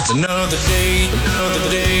Another day.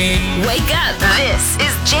 Wake up. This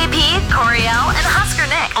is JP, Coriel, and Husker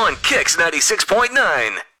Nick. On Kicks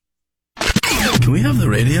 96.9. Can we have the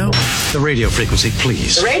radio? The radio frequency,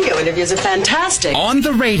 please. The radio interviews are fantastic. On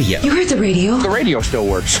the radio. You heard the radio? The radio still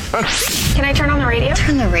works. Can I turn on the radio?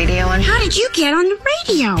 Turn the radio on. How did you get on the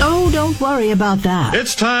radio? Oh, don't worry about that.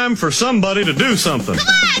 It's time for somebody to do something. Come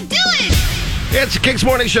on, do it! It's the Kicks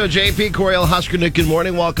Morning Show. JP, Coriel, Husker Nick, good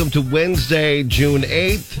morning. Welcome to Wednesday, June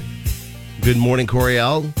 8th. Good morning,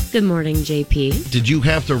 Coriel. Good morning, JP. Did you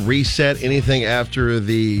have to reset anything after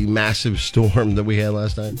the massive storm that we had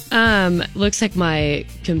last night? Looks like my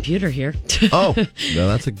computer here. Oh, no,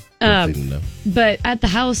 that's a good thing to know. But at the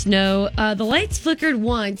house, no. The lights flickered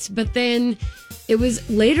once, but then it was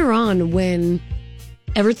later on when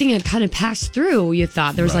everything had kind of passed through. You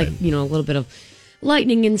thought there was Right. a little bit of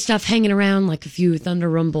lightning and stuff hanging around, like a few thunder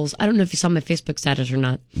rumbles. I don't know if you saw my Facebook status or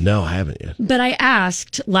not. No, I haven't yet. But I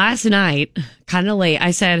asked last night, kind of late,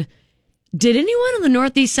 I said, did anyone on the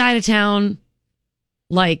northeast side of town,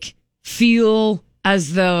 feel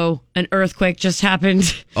as though an earthquake just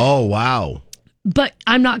happened? Oh, wow. But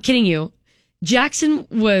I'm not kidding you. Jackson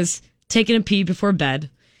was taking a pee before bed.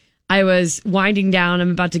 I was winding down.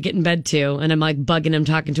 I'm about to get in bed too. And I'm bugging him,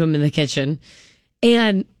 talking to him in the kitchen.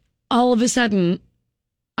 And all of a sudden,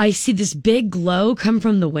 I see this big glow come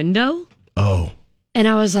from the window. Oh. And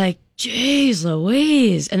I was like, geez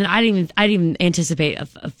Louise. And I didn't even anticipate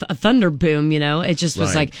a thunder boom, It just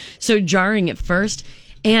was Right. so jarring at first.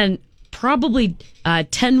 And probably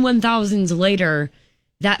 10 1,000s later,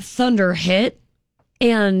 that thunder hit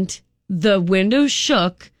and the window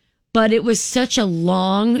shook, but it was such a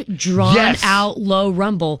long, drawn out, low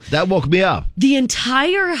rumble. That woke me up. The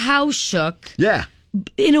entire house shook. Yeah.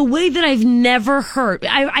 In a way that I've never heard.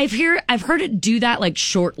 I've heard it do that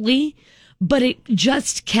shortly, but it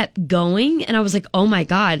just kept going. And I was like, oh my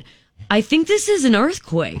God, I think this is an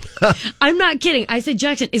earthquake. I'm not kidding. I said,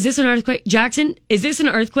 Jackson, is this an earthquake? Jackson, is this an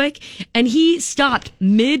earthquake? And he stopped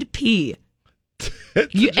mid-pee.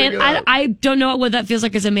 I don't know what that feels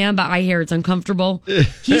like as a man, but I hear it's uncomfortable.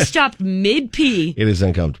 He stopped mid-pee. It is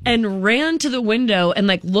uncomfortable. And ran to the window and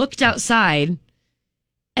looked outside.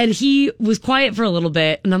 And he was quiet for a little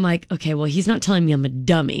bit, and I'm like, okay, well, he's not telling me I'm a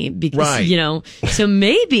dummy because, Right. So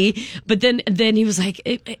maybe. But then he was like,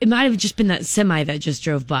 it might have just been that semi that just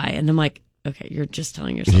drove by, and I'm like, okay, you're just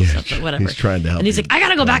telling yourself stuff, but whatever. He's trying to help and he's you. like, I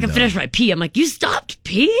gotta go back and finish my pee. I'm like, you stopped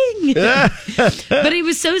peeing, but it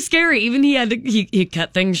was so scary. Even he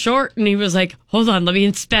cut things short, and he was like, hold on, let me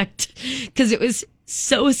inspect, because it was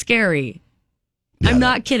so scary. Yeah, I'm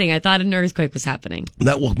not kidding. I thought an earthquake was happening.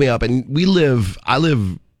 That woke me up. And I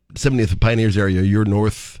live 70th Pioneers area. You're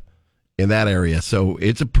north in that area. So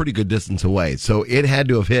it's a pretty good distance away. So it had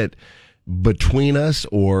to have hit between us,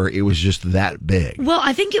 or it was just that big. Well,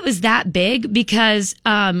 I think it was that big because,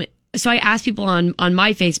 so I asked people on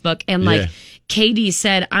my Facebook, and Katie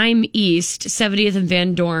said, I'm east, 70th and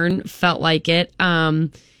Van Dorn, felt like it.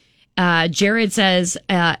 Jared says,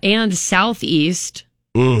 and southeast.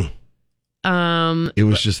 It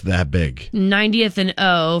was just that big. 90th and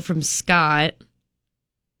O from Scott.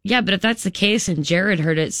 Yeah, but if that's the case and Jared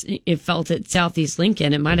heard it felt it Southeast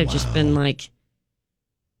Lincoln, it might have just been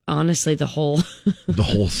honestly, the whole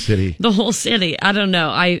city. The whole city. I don't know.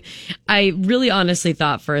 I really honestly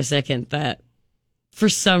thought for a second that for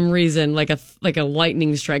some reason, like a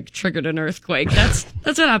lightning strike triggered an earthquake. That's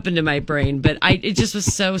what happened to my brain, but it just was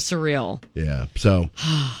so surreal. Yeah. So,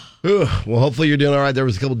 well, hopefully you're doing all right. There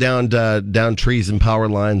was a couple down trees and power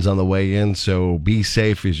lines on the way in, so be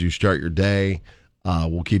safe as you start your day.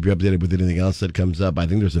 We'll keep you updated with anything else that comes up. I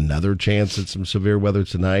think there's another chance at some severe weather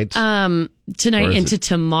tonight. Tonight into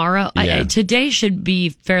tomorrow. Yeah. Today should be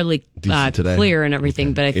fairly clear and everything,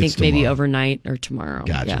 Okay. but I think It's maybe tomorrow. overnight or tomorrow.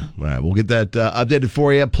 Gotcha. Yeah. All right, we'll get that updated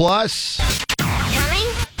for you. Plus,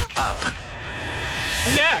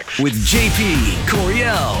 With JP,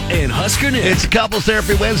 Coriel, and Husker Nick. it's Couples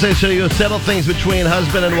Therapy Wednesday, so you'll settle things between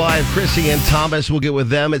husband and wife. Chrissy and Thomas, we'll get with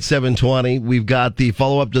them at 7:20. We've got the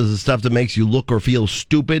follow-up to the stuff that makes you look or feel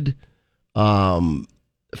stupid.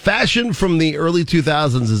 Fashion from the early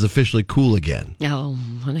 2000s is officially cool again. Oh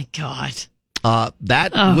my God.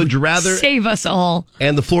 Would you rather? Save us all.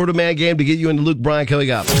 And the Florida Man game to get you into Luke Bryan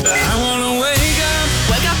coming up. I wanna wake up.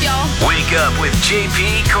 Wake up, y'all. Wake up with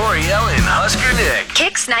JP, Coriel, and Husker Nick.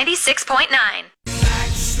 Kicks 96.9.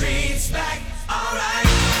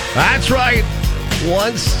 That's right.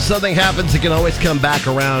 Once something happens, it can always come back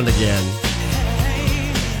around again.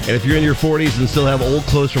 And if you're in your 40s and still have old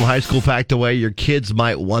clothes from high school packed away, your kids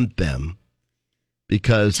might want them.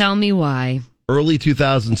 Because Tell me why. early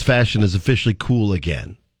 2000s fashion is officially cool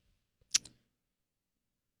again.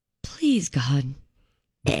 Please, God.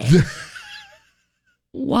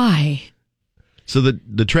 Why? So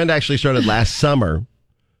the trend actually started last summer,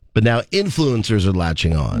 but now influencers are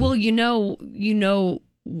latching on. Well, you know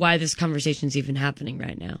why this conversation's even happening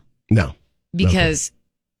right now. No. Because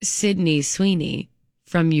Sydney Sweeney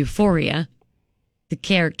from Euphoria, the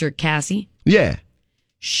character Cassie, Yeah.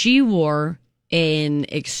 she wore an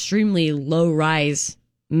extremely low-rise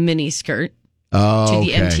miniskirt Oh, to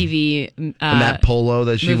the okay. MTV And that polo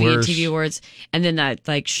that she movie wears. and TV awards, and then that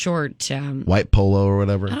like short. White polo or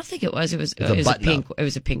whatever. I don't think it was. It was It's a a button-up. pink. It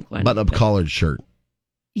was a pink one. Button-up But- collared shirt.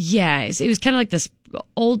 Yes, it was kind of like this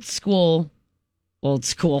old school,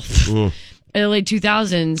 Mm. early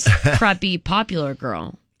 2000s preppy popular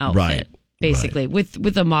girl outfit, Right, basically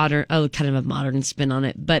with a modern, kind of a modern spin on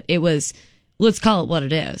it. But it was, let's call it what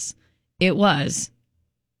it is. It was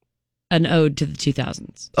an ode to the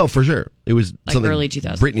 2000s. Oh, for sure. It was Like something early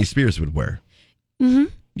 2000s. Britney Spears would wear. Mm-hmm.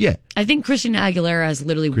 Yeah. I think Christina Aguilera has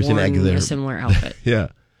literally Christina worn Aguilera. a similar outfit. Yeah.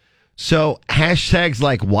 So hashtags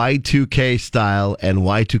like Y2K style and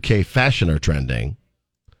Y2K fashion are trending.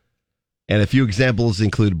 And a few examples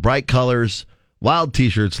include bright colors, wild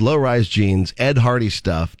t-shirts, low-rise jeans, Ed Hardy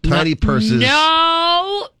stuff, tiny purses,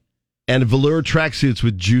 No. and velour tracksuits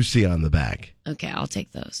with Juicy on the back. Okay, I'll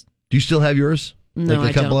take those. Do you still have yours? No, like a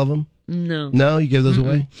I couple don't. of them? No. No, you gave those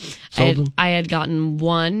away? Sold them? I had gotten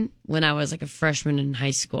one when I was like a freshman in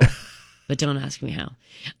high school, but don't ask me how.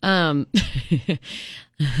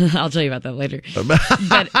 I'll tell you about that later.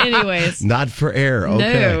 But anyways, Not for air.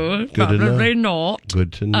 Okay. no, Good to probably know. not.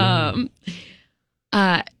 Good to know.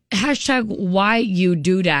 Hashtag why you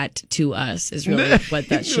do that to us is really what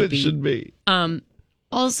that should be. It should be.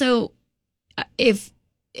 Also, if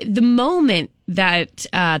the moment that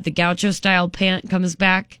the gaucho style pant comes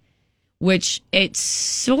back, which it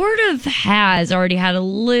sort of has already had a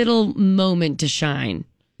little moment to shine.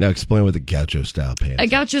 Now explain what the gaucho style pants A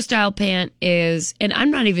gaucho style pant is, and I'm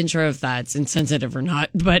not even sure if that's insensitive or not,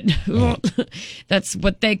 but that's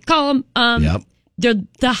what they call them. Yep. They're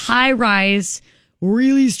the high rise,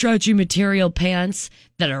 really stretchy material pants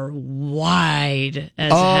that are wide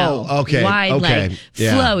as hell. okay, Wide, okay. like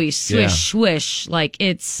Yeah, flowy, swish, yeah. swish. Like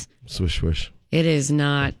Swish, swish. it is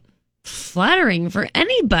not flattering for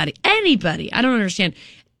anybody. Anybody. I don't understand.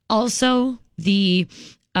 Also, the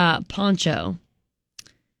poncho.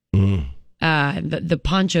 The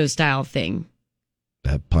poncho style thing.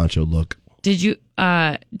 That poncho look. Do you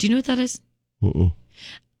know what that is? Mm-mm.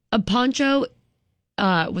 A poncho,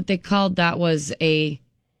 what they called that was a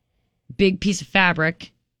big piece of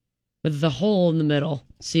fabric with the hole in the middle.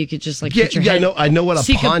 So you could just like put your head. I know what a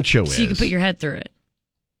so you could- poncho is. So you could put your head through it.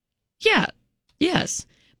 Yeah. Yes.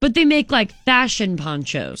 But they make like fashion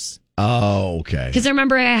ponchos. Oh, okay. Because I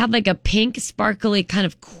remember I had like a pink, sparkly, kind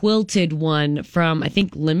of quilted one from, I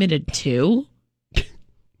think, Limited 2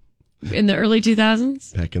 in the early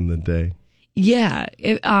 2000s. Back in the day. Yeah.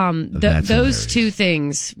 That's those hilarious. two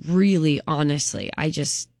things, really, honestly,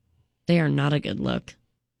 they are not a good look.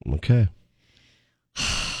 Okay.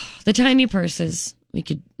 The tiny purses, I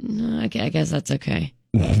guess that's okay.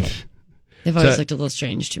 They've always looked a little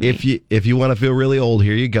strange to me. If you want to feel really old,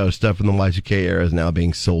 here you go. Stuff from the Y2K era is now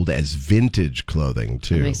being sold as vintage clothing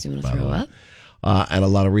too. That makes me want to by the throw way. up. And a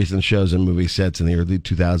lot of recent shows and movie sets in the early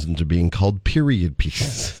 2000s are being called period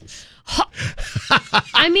pieces.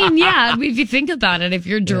 I mean, yeah, if you think about it, if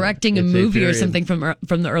you're directing a it's a movie or period. something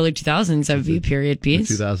from the early 2000s, that would be a period piece.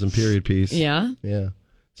 2000 period piece. Yeah. Yeah.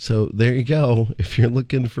 So there you go. If you're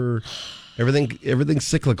looking for everything's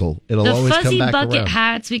cyclical. It'll The always fuzzy come back bucket around.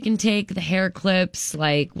 hats we can take, the hair clips,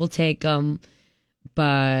 like we'll take them,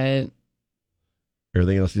 but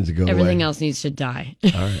Everything else needs to go everything away. else needs to die.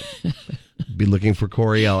 All right. Be looking for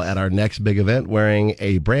Coriel at our next big event wearing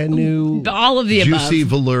a brand new All of the juicy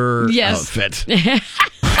above. velour Yes. outfit.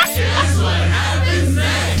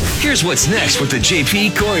 Here's what's next with the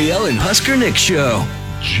JP, Coriel, and Husker Nick show.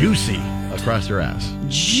 Juicy across her ass.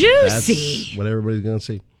 Juicy. That's what everybody's going to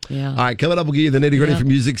see. Yeah. All right, coming up, we'll give you the nitty gritty Yeah. from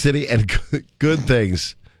Music City and good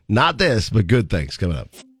things. Not this, but good things coming up.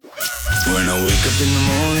 When I wake up in the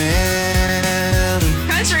morning.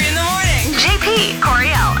 Country in the morning. JP,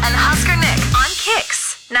 Coriel, and Husker Nick on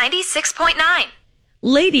Kicks 96.9.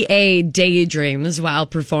 Lady A daydreams while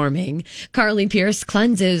performing. Carly Pierce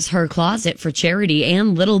cleanses her closet for charity,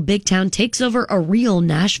 and Little Big Town takes over a real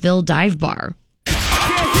Nashville dive bar.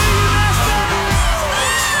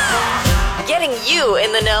 Getting you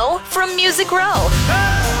in the know from Music Row.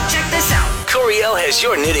 Check this out. Coriel has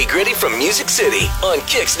your nitty gritty from Music City on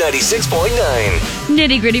Kicks 96.9.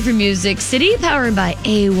 Nitty gritty from Music City, powered by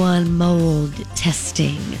A1 Mold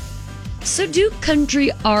Testing. So, do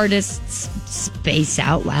country artists space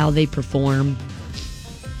out while they perform.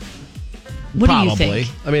 What Probably. do you think?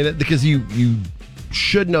 I mean, because you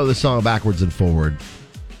should know the song backwards and forward.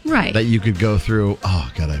 Right. That you could go through.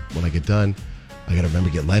 Oh, when I get done, I gotta remember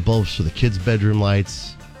to get light bulbs for the kids' bedroom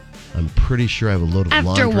lights. I'm pretty sure I have a load of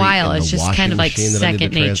laundry. After a while, in it's the just kind of like washing machine that I need to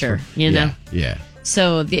second nature, transfer. you know? Yeah.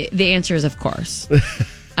 So the answer is, of course.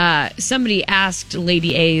 Somebody asked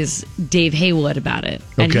Lady A's Dave Haywood about it.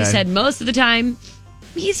 And he Okay. said most of the time,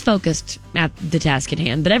 he's focused at the task at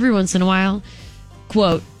hand. But every once in a while,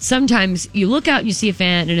 quote, sometimes you look out and you see a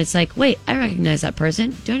fan and it's like, wait, I recognize that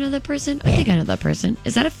person. Do I know that person? I think I know that person.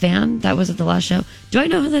 Is that a fan that was at the last show? Do I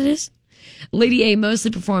know who that is? Lady A mostly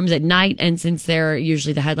performs at night, and since they're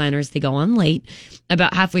usually the headliners, they go on late.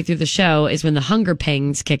 About halfway through the show is when the hunger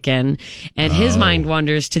pangs kick in, and his mind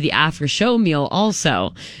wanders to the after-show meal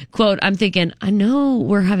also. Quote, I'm thinking, I know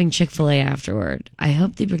we're having Chick-fil-A afterward. I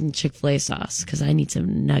hope they bring Chick-fil-A sauce, because I need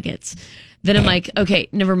some nuggets. Then I'm like, okay,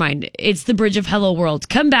 never mind. It's the bridge of Hello World.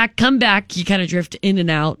 Come back. You kind of drift in and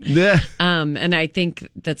out. Yeah. And I think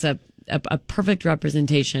that's a perfect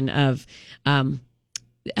representation of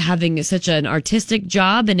having such an artistic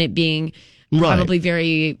job and it being probably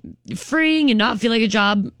very freeing and not feel like a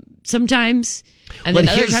job sometimes. And then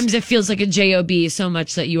other times it feels like a job so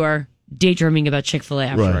much that you are daydreaming about Chick-fil-A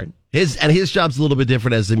afterward. Right. His job's a little bit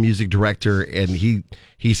different as a music director, and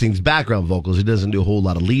he sings background vocals. He doesn't do a whole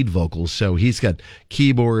lot of lead vocals, so he's got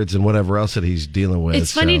keyboards and whatever else that he's dealing with.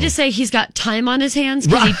 It's funny to say he's got time on his hands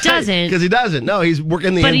because he doesn't. Because he doesn't. No, he's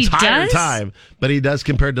working the But he entire does? time. But he does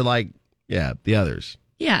compared to the others.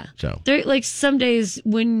 Yeah. So. There, like some days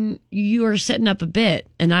when you are setting up a bit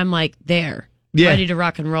and I'm like ready to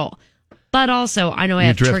rock and roll. But also, I know I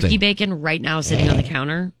have turkey bacon right now sitting on the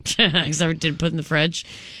counter because I didn't put it in the fridge.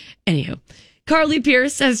 Anywho, Carly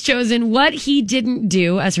Pearce has chosen What He Didn't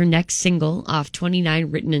Do as her next single off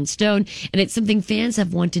 29 Written in Stone. And it's something fans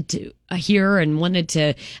have wanted to hear and wanted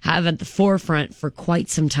to have at the forefront for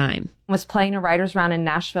quite some time. Was playing a writer's round in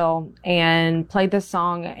Nashville and played this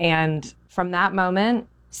song. And from that moment,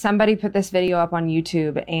 somebody put this video up on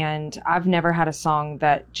YouTube, and I've never had a song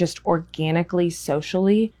that just organically,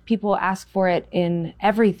 socially, people ask for it in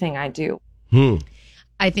everything I do.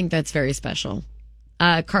 I think that's very special.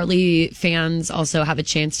 Carly fans also have a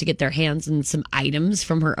chance to get their hands on some items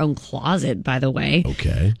from her own closet, by the way.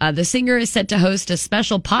 Okay. The singer is set to host a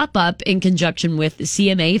special pop-up in conjunction with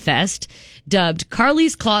CMA Fest, dubbed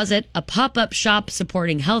Carly's Closet, a pop-up shop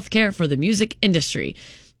supporting healthcare for the music industry.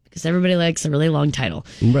 Because everybody likes a really long title.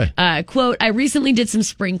 Right. Quote, I recently did some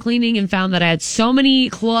spring cleaning and found that I had so many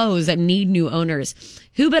clothes that need new owners.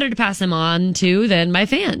 Who better to pass them on to than my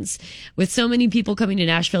fans? With so many people coming to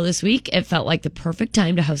Nashville this week, it felt like the perfect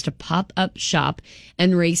time to host a pop-up shop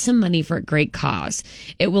and raise some money for a great cause.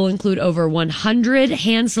 It will include over 100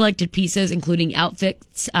 hand-selected pieces, including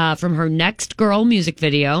outfits from her Next Girl music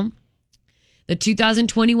video, the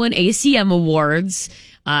 2021 ACM Awards,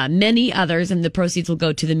 many others, and the proceeds will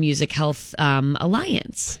go to the Music Health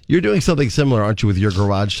Alliance. You're doing something similar, aren't you, with your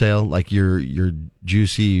garage sale? Like your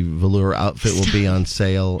juicy velour outfit will be on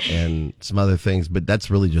sale and some other things, but that's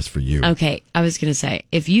really just for you. Okay, I was going to say,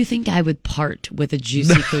 if you think I would part with a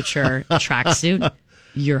Juicy Couture tracksuit,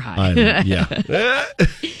 you're high. Yeah.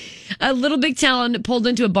 A Little Big Town pulled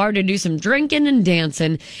into a bar to do some drinking and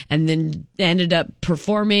dancing, and then ended up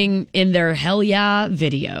performing in their Hell Yeah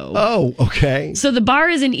video. Oh, okay. So the bar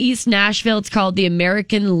is in East Nashville. It's called the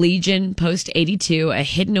American Legion Post 82, a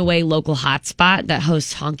hidden away local hotspot that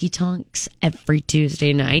hosts honky tonks every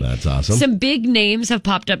Tuesday night. That's awesome. Some big names have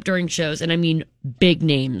popped up during shows, and I mean big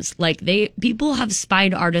names. Like people have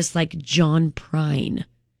spied artists like John Prine.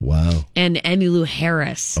 Wow. And Emmylou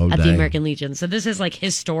Harris at the American Legion. So this is like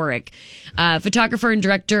historic. Photographer and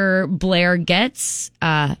director Blair Getz,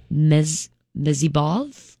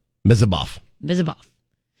 Mezibov,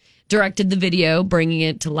 directed the video, bringing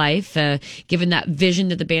it to life, given that vision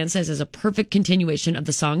that the band says is a perfect continuation of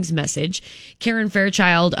the song's message. Karen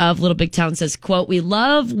Fairchild of Little Big Town says, quote, we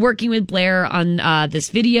love working with Blair on this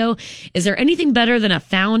video. Is there anything better than a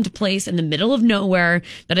found place in the middle of nowhere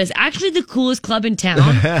that is actually the coolest club in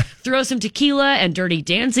town? Throw some tequila and Dirty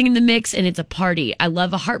Dancing in the mix, and it's a party. I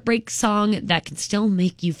love a heartbreak song that can still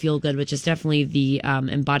make you feel good, which is definitely the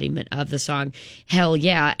embodiment of the song. Hell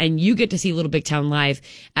yeah. And you get to see Little Big Town live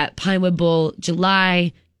at Pinewood Bowl,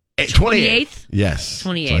 July 28th? Yes.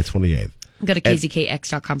 28th. July 28th. Go to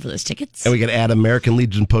kzkx.com for those tickets. And we can add American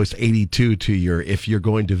Legion Post 82 to your, if you're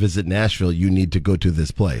going to visit Nashville, you need to go to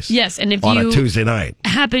this place. Yes, and if on you a Tuesday night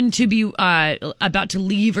happen to be about to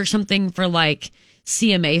leave or something for like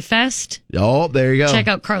CMA Fest, oh, there you go. check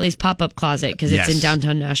out Carly's Pop-Up Closet because it's in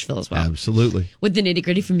downtown Nashville as well. Absolutely. With the nitty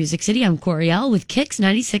gritty from Music City, I'm Coriel with Kicks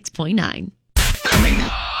 96.9. Coming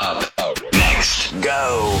up next.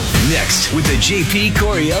 Go. Next with the JP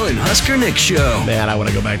Coriel and Husker Nick show. Man, I want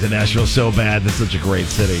to go back to Nashville so bad. That's such a great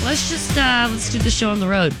city. Let's just let's do the show on the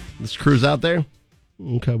road. Let's cruise out there.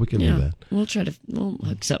 Okay, we can do that. We'll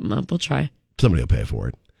hook something up. We'll try. Somebody will pay for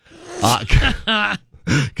it.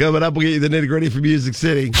 Coming up, we'll get you the nitty gritty from Music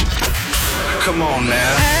City. Come on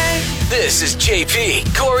now. This is JP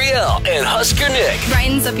Coriel and Husker Nick.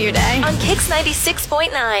 Brightens up your day. On Kicks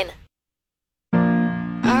 96.9.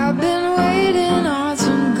 I've been waiting on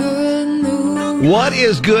some good news. What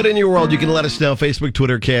is good in your world? You can let us know. Facebook,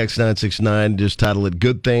 Twitter, KX969. Just title it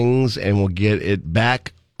Good Things, and we'll get it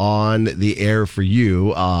back on the air for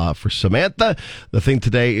you. For Samantha, the thing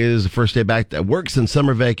today is the first day back at work since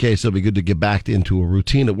summer vacation, so it'll be good to get back into a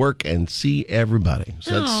routine at work and see everybody.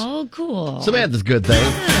 So Oh, cool. Samantha's good thing.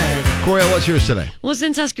 Coriel, what's yours today? Well,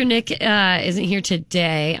 since Husker Nick isn't here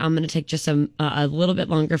today, I'm going to take just a little bit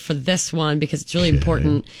longer for this one because it's really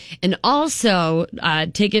important. And also,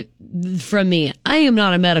 take it from me, I am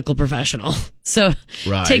not a medical professional. So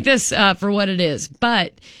take this for what it is.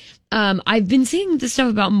 But I've been seeing this stuff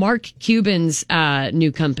about Mark Cuban's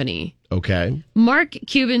new company. Okay. Mark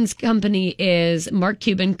Cuban's company is Mark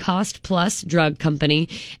Cuban Cost Plus Drug Company.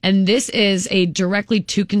 And this is a directly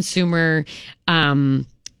to consumer,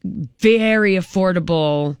 very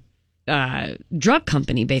affordable drug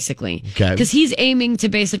company, basically. Okay. Because he's aiming to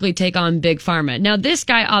basically take on Big Pharma. Now, this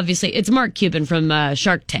guy, obviously, it's Mark Cuban from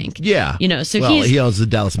Shark Tank. Yeah. You know, so he owns the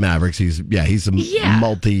Dallas Mavericks. He's a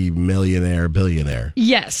multi-millionaire, billionaire.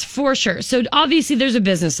 Yes, for sure. So obviously there's a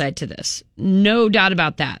business side to this. No doubt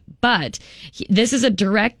about that. But this is a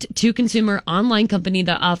direct-to-consumer online company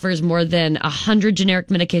that offers more than 100 generic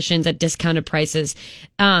medications at discounted prices.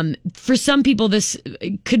 For some people, this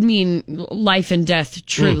could mean life and death,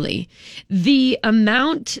 truly. The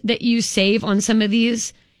amount that you save on some of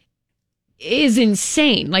these is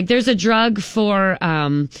insane. Like there's a drug for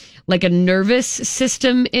like a nervous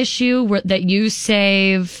system issue that you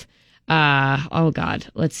save.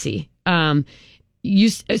 Let's see.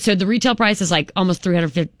 So the retail price is like almost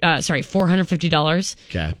 $450.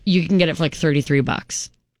 Okay. You can get it for like $33.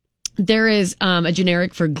 There is a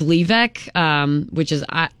generic for Gleevec, which is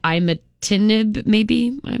imatinib,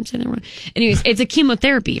 maybe I'm saying that wrong. Anyways, it's a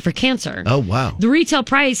chemotherapy for cancer. Oh wow. The retail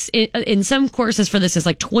price in some courses for this is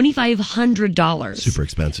like $2,500. Super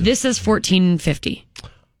expensive. This is $1,450.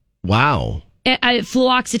 Wow.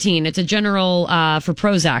 Fluoxetine, it's a general for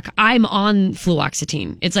Prozac. I'm on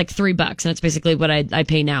fluoxetine. It's like $3, and that's basically what I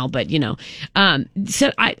pay now. But so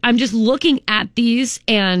I'm just looking at these,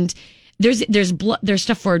 and there's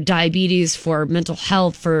stuff for diabetes, for mental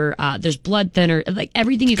health, for there's blood thinner, like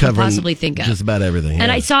everything you can possibly think of. Just about everything. And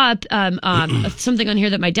yeah. I saw something on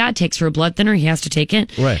here that my dad takes for a blood thinner. He has to take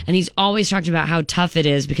it, right? And he's always talked about how tough it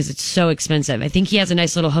is because it's so expensive. I think he has a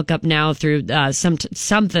nice little hookup now through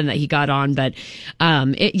something that he got on, but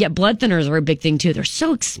blood thinners are a big thing too. They're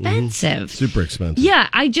so expensive, super expensive. Yeah,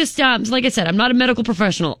 I just like I said, I'm not a medical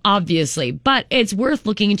professional, obviously, but it's worth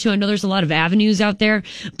looking into. I know there's a lot of avenues out there,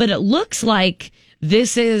 but it looks like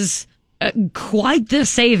this is quite the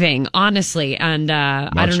saving, honestly. And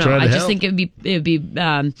I don't know. I just think it'd be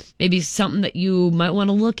maybe something that you might want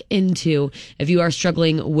to look into if you are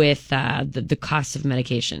struggling with the cost of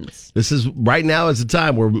medications. This is right now is the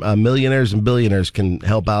time where millionaires and billionaires can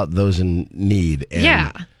help out those in need.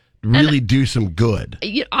 And really do some good.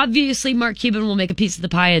 Obviously, Mark Cuban will make a piece of the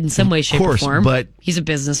pie in some way, shape, or form. But he's a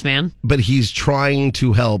businessman. But he's trying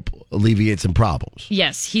to help alleviate some problems.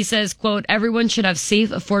 Yes, he says, quote, everyone should have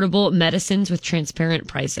safe, affordable medicines with transparent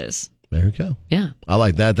prices. There you go. Yeah. I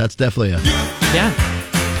like that. That's definitely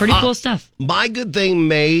pretty cool stuff. My good thing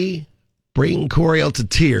may bring Coriel to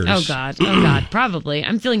tears. Oh, God. Probably.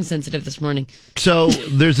 I'm feeling sensitive this morning. So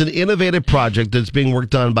there's an innovative project that's being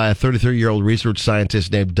worked on by a 33-year-old research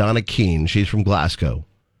scientist named Donna Keene. She's from Glasgow.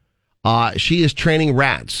 She is training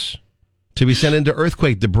rats to be sent into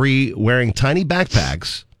earthquake debris wearing tiny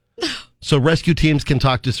backpacks so rescue teams can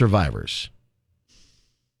talk to survivors.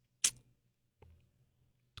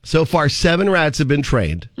 So far, 7 rats have been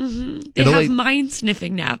trained. Mm-hmm. They have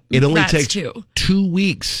mind-sniffing nap. It only rats takes too. 2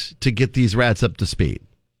 weeks to get these rats up to speed.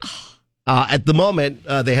 At the moment,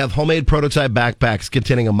 they have homemade prototype backpacks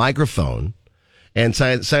containing a microphone And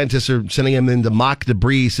scientists are sending them into mock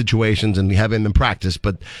debris situations and having them practice,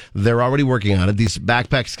 but they're already working on it. These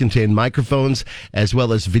backpacks contain microphones as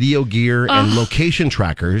well as video gear and location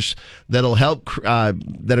trackers that'll help,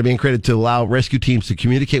 that are being created to allow rescue teams to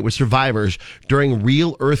communicate with survivors during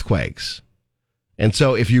real earthquakes. And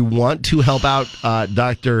so if you want to help out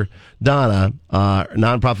Dr. Donna,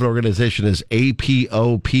 nonprofit organization is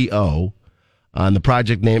APOPO, and the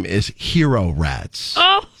project name is Hero Rats.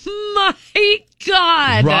 Oh, my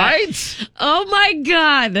God. Right? Oh, my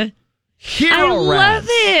God. Hero Rats.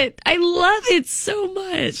 Rats. I love it so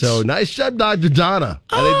much. So nice job, Dr. Donna.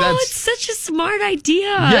 I think that's it's such a smart idea.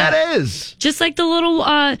 Yeah, it is. Just like the little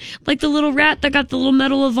rat that got the little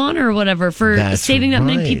Medal of Honor or whatever for That's saving that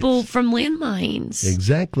many right. people from landmines.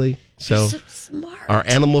 Exactly. So, so smart. Our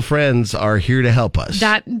animal friends are here to help us.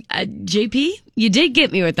 That JP, you did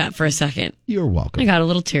get me with that for a second. You're welcome. I got a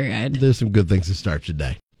little teary-eyed. There's some good things to start your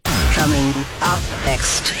day. Coming up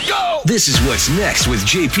next. Go! This is What's Next with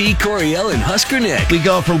JP, Coriel, and Husker Nick. We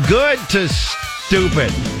go from good to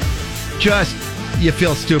stupid. Just, you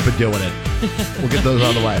feel stupid doing it. We'll get those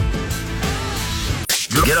on the way.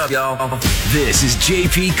 Get up, y'all. This is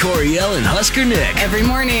JP, Coriel, and Husker Nick. Every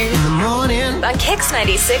morning. In the morning. On Kicks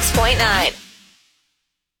 96.9.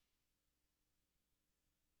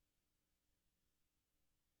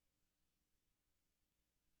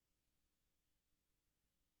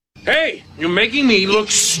 Hey, you're making me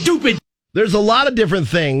look stupid. There's a lot of different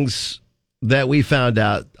things that we found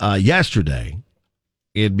out yesterday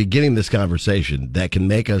in beginning this conversation that can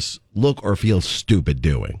make us look or feel stupid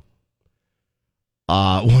doing.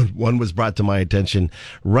 One was brought to my attention,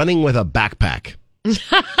 running with a backpack.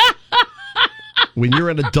 When you're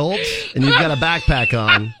an adult and you've got a backpack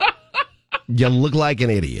on, you look like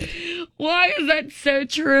an idiot. Why is that so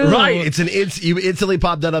true? Right. You instantly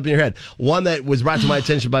popped that up in your head. One that was brought to my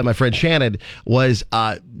attention by my friend Shannon was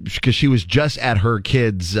because she was just at her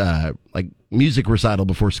kid's music recital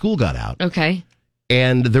before school got out. Okay.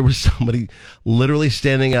 And there was somebody literally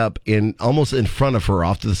standing up almost in front of her,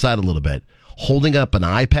 off to the side a little bit, holding up an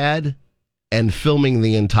iPad and filming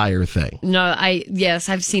the entire thing. No, yes,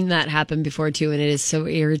 I've seen that happen before too, and it is so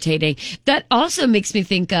irritating. That also makes me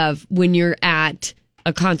think of when you're at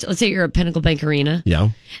a concert. Let's say you're at Pinnacle Bank Arena. Yeah.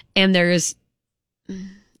 And there's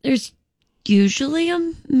usually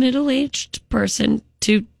a middle-aged person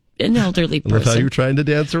to an elderly I love how person you're trying to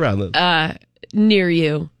dance around it. near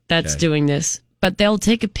you that's Okay. doing this. But they'll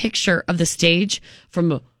take a picture of the stage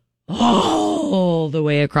from all the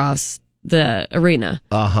way across the arena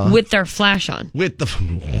with their flash on. With the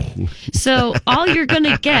So all you're going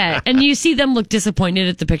to get, and you see them look disappointed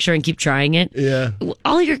at the picture and keep trying it. Yeah.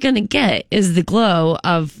 All you're going to get is the glow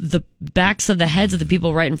of the backs of the heads of the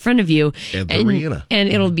people right in front of you. At the arena. And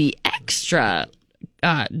it'll be extra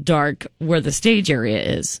dark where the stage area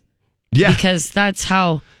is. Yeah. Because that's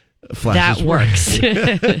how Flashes that works.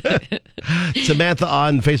 Samantha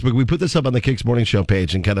on Facebook, we put this up on the Kicks Morning Show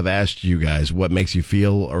page and kind of asked you guys what makes you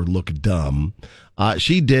feel or look dumb.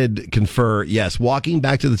 She did confer, yes, walking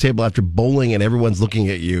back to the table after bowling and everyone's looking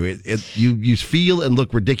at you, you feel and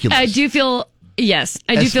look ridiculous. I do feel, yes,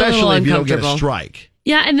 I do feel a little Especially if you don't get uncomfortable. a strike.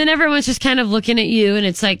 Yeah, and then everyone's just kind of looking at you, and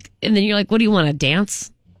it's like, and then you're like, what do you want to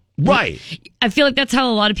dance? Right. I feel like that's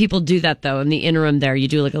how a lot of people do that, though. In the interim there, you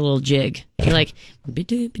do like a little jig. You're like,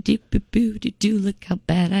 look how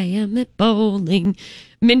bad I am at bowling.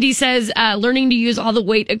 Mindy says, learning to use all the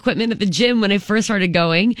weight equipment at the gym when I first started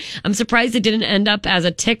going. I'm surprised it didn't end up as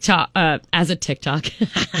a TikTok,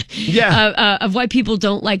 Yeah. of why people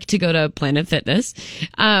don't like to go to Planet Fitness.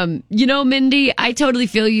 Mindy, I totally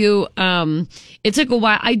feel you. It took a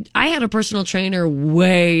while. I had a personal trainer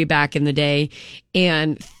way back in the day,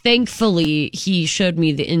 and thankfully he showed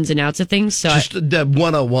me the ins and outs of things. So Just the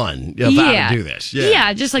 101 of how to do this.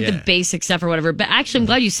 yeah, just like the basic stuff or whatever. But actually, I'm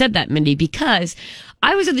glad you said that, Mindy, because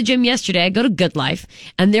I was at the gym yesterday. I go to Good Life,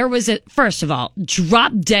 and there was first of all,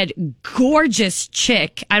 drop dead gorgeous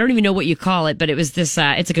chick. I don't even know what you call it, but it was this,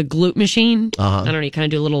 it's like a glute machine. I don't know, you kind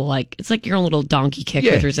of do a little it's like your own little donkey kick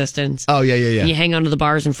with resistance. Oh, yeah. And you hang onto the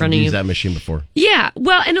bars in front I've of you. used that machine before. Yeah,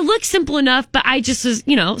 well, and it looks simple enough, but I just was,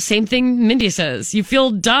 same thing Mindy says. You feel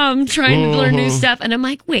dumb trying to learn new stuff. And I'm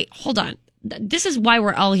like, wait, hold on. This is why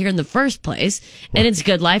we're all here in the first place. And it's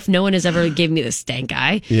Good Life. No one has ever given me the stank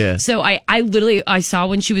eye. Yeah. So I literally, I saw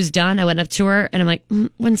when she was done, I went up to her and I'm like,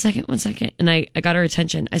 1 second. And I got her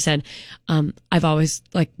attention. I said, I've always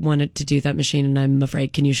wanted to do that machine and I'm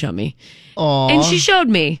afraid. Can you show me? Aww. And she showed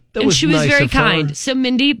me. That and was she was nice very of her. kind. So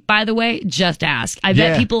Mindy, by the way, just ask. I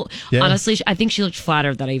bet people, Yeah. honestly, I think she looked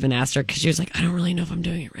flattered that I even asked her because she was like, I don't really know if I'm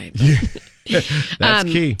doing it right. That's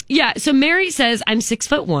key. Yeah. So Mary says, I'm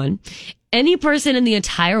 6'1" any person in the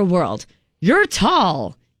entire world, you're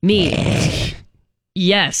tall, means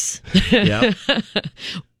yes. Yep.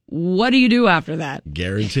 What do you do after that?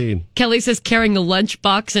 Guaranteed. Kelly says carrying a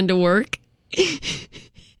lunchbox into work.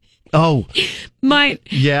 Oh. Mine.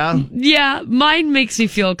 Yeah. Yeah. Mine makes me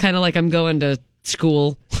feel kind of like I'm going to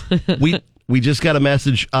school. We just got a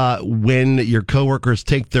message when your coworkers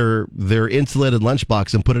take their insulated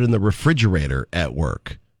lunchbox and put it in the refrigerator at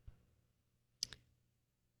work.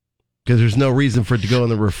 Because there's no reason for it to go in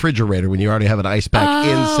the refrigerator when you already have an ice pack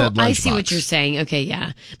in said lunchbox. I see what you're saying. Okay,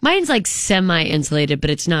 yeah. Mine's like semi-insulated, but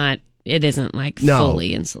it isn't like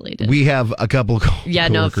fully insulated. We have a couple of Yeah,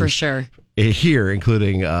 no, for sure. Here,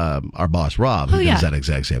 including our boss, Rob, who does that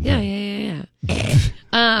exact same thing.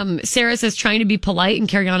 Yeah. Sarah says trying to be polite and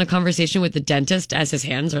carry on a conversation with the dentist as his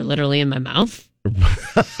hands are literally in my mouth.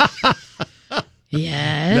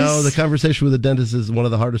 Yes. No, the conversation with the dentist is one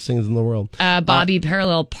of the hardest things in the world. Bobby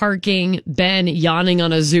parallel parking. Ben yawning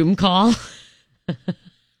on a Zoom call.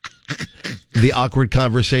 The awkward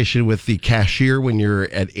conversation with the cashier when you're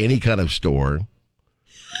at any kind of store.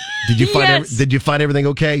 Did you find everything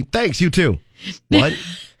okay? Thanks, you too. What?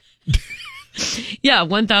 Yeah,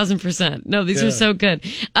 1,000%. No, these are so good.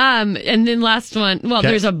 And then last one. Well,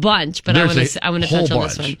 there's a bunch, but I want to touch on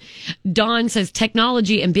this one. Dawn says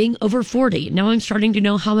technology and being over 40. Now I'm starting to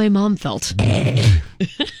know how my mom felt.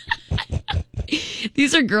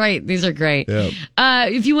 These are great. Yep.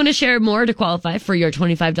 If you want to share more to qualify for your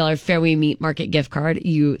 $25 Fairway Meat Market gift card,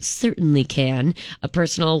 you certainly can. A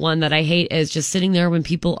personal one that I hate is just sitting there when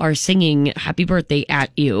people are singing happy birthday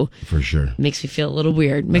at you. For sure. Makes me feel a little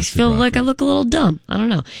weird. Makes me feel like I look a little dumb. I don't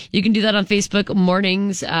know. You can do that on Facebook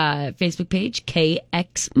Mornings, Facebook page,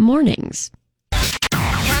 KX Mornings.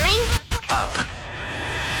 Coming up.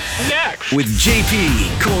 Next. With JP,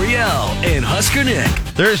 Coriel, and Husker Nick.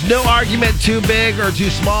 There's no argument too big or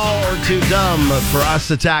too small or too dumb for us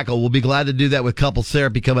to tackle. We'll be glad to do that with Couples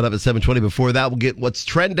Therapy coming up at 7:20. Before that, we'll get what's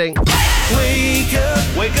trending. Wake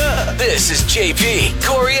up, wake up. This is JP,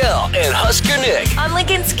 Coriel, and Husker Nick. on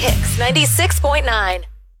Lincoln's Kicks 96.9.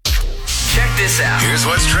 Check this out. Here's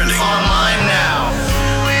what's trending online now.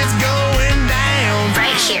 It's going down.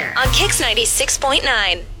 Right here on Kicks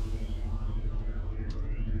 96.9.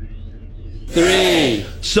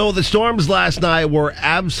 So the storms last night were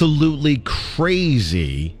absolutely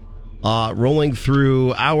crazy. Rolling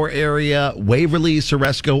through our area, Waverly,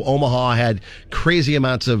 Ceresco, Omaha had crazy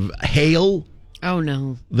amounts of hail. Oh,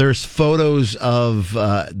 no. There's photos of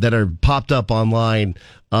that are popped up online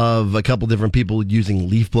of a couple different people using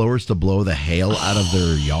leaf blowers to blow the hail out of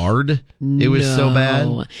their yard. It was so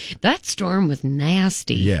bad. That storm was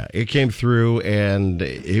nasty. Yeah, it came through and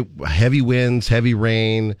heavy winds, heavy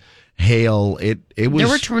rain, hail. It was. There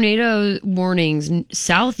were tornado warnings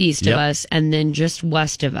southeast of us and then just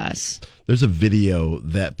west of us. There's a video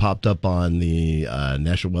that popped up on the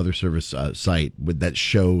National Weather Service site that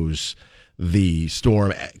shows the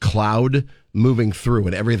storm cloud moving through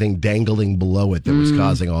and everything dangling below it that was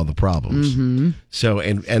causing all the problems. Mm-hmm. So,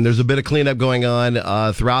 and there's a bit of cleanup going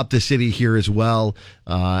on throughout the city here as well.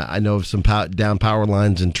 I know of some down power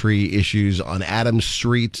lines and tree issues on Adams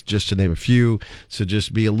Street, just to name a few. So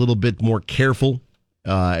just be a little bit more careful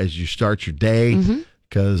as you start your day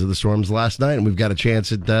because of the storms last night. And we've got a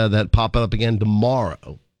chance at that popping up again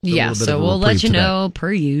tomorrow. So we'll let you know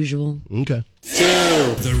per usual. Okay.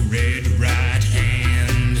 The red right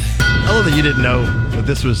hand. I love that you didn't know that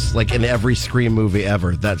this was like in every Scream movie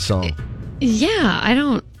ever, that song. Yeah,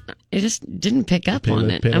 I just didn't pick up on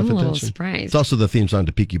it. I'm a little surprised. It's also the theme song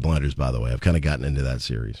to Peaky Blinders, by the way. I've kind of gotten into that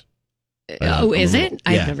series. Is it?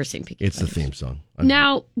 I've never seen Peaky Blinders. It's the theme song.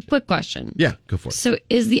 Now, quick question. Yeah, go for it. So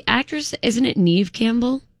is the actress, isn't it Neve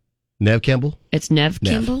Campbell? Neve Campbell? It's Neve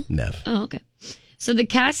Campbell? Neve. Oh, okay. So the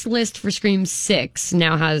cast list for Scream 6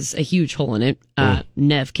 now has a huge hole in it.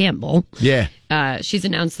 Neve Campbell. Yeah. She's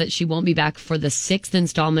announced that she won't be back for the 6th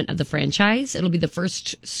installment of the franchise. It'll be the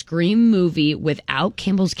first Scream movie without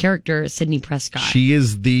Campbell's character, Sidney Prescott. She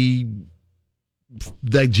is the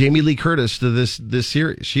Jamie Lee Curtis to this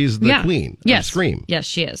series. She's the queen of Scream. Yes,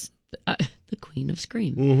 she is. The queen of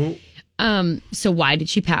Scream. So why did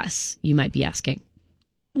she pass? You might be asking.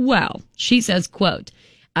 Well, she says, quote,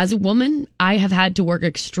 "As a woman, I have had to work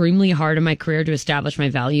extremely hard in my career to establish my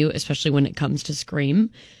value, especially when it comes to Scream."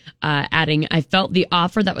 Adding, "I felt the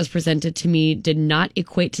offer that was presented to me did not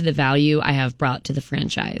equate to the value I have brought to the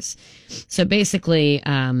franchise." So basically,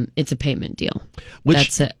 it's a payment deal.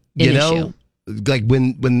 That's an issue. Like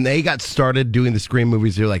when they got started doing the Scream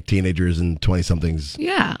movies, they're like teenagers and 20-somethings.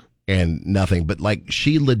 Yeah. And nothing. But like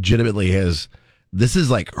she legitimately has this is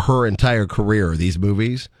like her entire career, these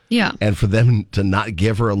movies. Yeah. And for them to not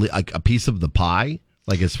give her a piece of the pie,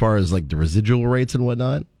 like as far as like the residual rates and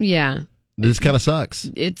whatnot, Yeah. this kind of sucks.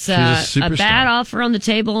 It's She's a superstar. bad offer on the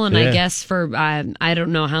table, and Yeah. I guess for I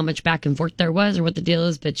don't know how much back and forth there was or what the deal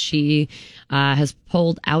is, but she has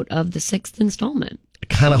pulled out of the 6th installment. I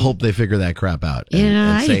kind of hope they figure that crap out.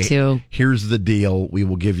 Yeah, I do say, too. Here's the deal: we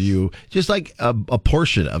will give you just like a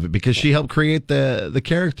portion of it because she helped create the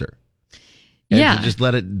character. And Yeah. to just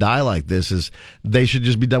let it die like this is they should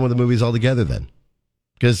just be done with the movies altogether then,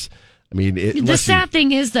 because I mean, The sad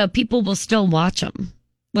thing is, though, people will still watch them.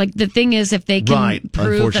 Like, the thing is, if they can Right, prove that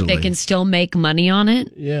they unfortunately. can still make money on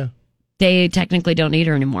it, yeah. they technically don't need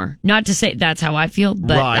her anymore. Not to say that's how I feel,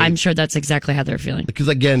 but Right. I'm sure that's exactly how they're feeling. Because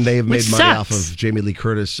again, they have made Which money sucks. off of Jamie Lee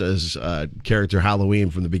Curtis's character Halloween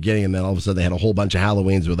from the beginning, and then all of a sudden they had a whole bunch of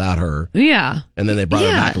Halloweens without her, Yeah. and then they brought her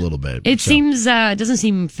Yeah. back a little bit. It So, seems, it doesn't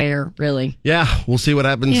seem fair, really. yeah, we'll see what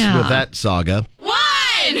happens Yeah. with that saga.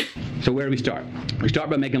 So where do we start? We start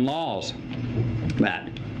by making laws that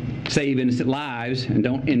save innocent lives and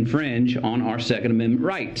don't infringe on our Second Amendment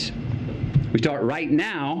rights. We start right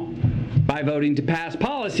now by voting to pass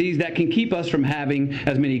policies that can keep us from having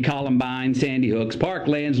as many Columbine, Sandy Hooks,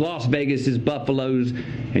 Parklands, Las Vegas, Buffaloes,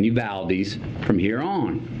 and Uvaldes from here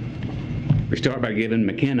on. We start by giving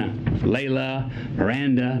McKenna, Layla,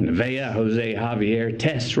 Miranda, Nevaeh, Jose, Javier,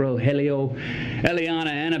 Tess, Rogelio, Eliana,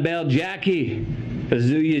 Annabelle, Jackie,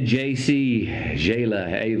 Azuya, JC,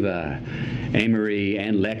 Jayla, Ava, Amory,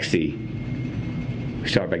 and Lexi. We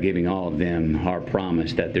start by giving all of them our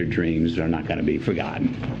promise that their dreams are not going to be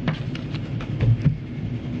forgotten.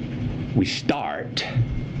 We start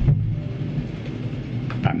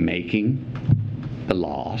by making the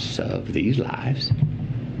loss of these lives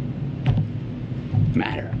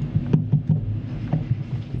matter.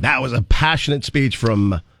 That was a passionate speech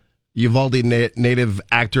from Uvalde native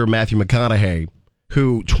actor Matthew McConaughey,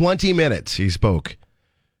 who 20 minutes he spoke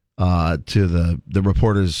to the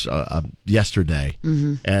reporters yesterday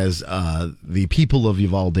as the people of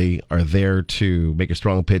Uvalde are there to make a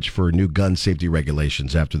strong pitch for new gun safety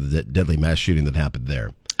regulations after the deadly mass shooting that happened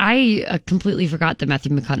there. I completely forgot that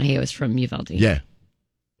Matthew McConaughey was from Uvalde. Yeah.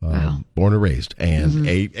 Wow. Born and raised, and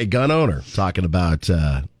a gun owner talking about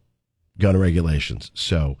gun regulations.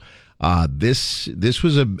 So this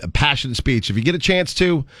was a passionate speech. If you get a chance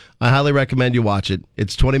to, I highly recommend you watch it.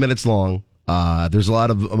 It's 20 minutes long. There's a lot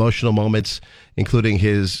of emotional moments, including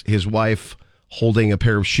his wife holding a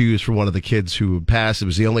pair of shoes for one of the kids who had passed. It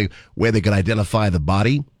was the only way they could identify the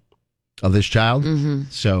body of this child.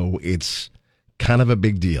 So it's kind of a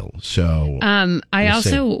big deal. So I we'll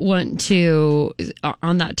also want to,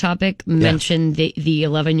 on that topic, mention the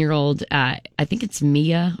 11-year-old, I think it's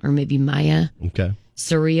Mia or maybe Maya okay.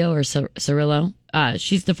 Cirillo or Cirillo.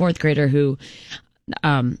 She's the 4th grader who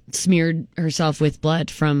smeared herself with blood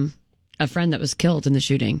from a friend that was killed in the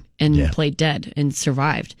shooting and played dead and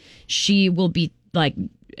survived. She will be like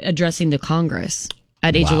addressing the Congress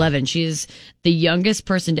at age 11. She is the youngest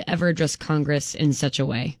person to ever address Congress in such a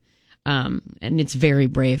way. And it's very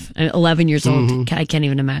brave. 11 years old. I can't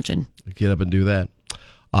even imagine. Get up and do that.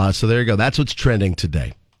 So there you go. That's what's trending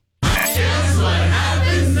today.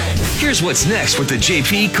 Here's what's next with the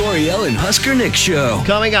JP Coriel and Husker Nick show.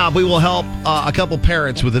 Coming up, we will help a couple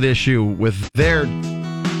parents with an issue with their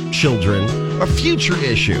children, a future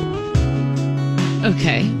issue.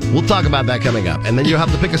 Okay. We'll talk about that coming up. And then you'll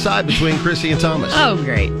have to pick a side between Chrissy and Thomas. Oh,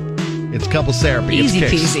 great. It's couples therapy. Easy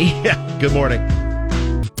It's Kicks. peasy. Yeah. Good morning.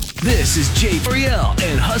 This is Jay Coriel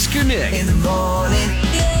and Husker Nick.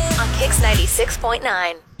 On Kix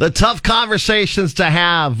 96.9. The tough conversations to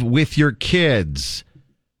have with your kids.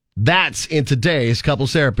 That's in today's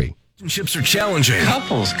couples therapy. Relationships are challenging.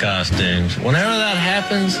 Couples costumes. Whenever that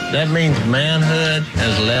happens, that means manhood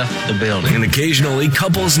has left the building. And occasionally,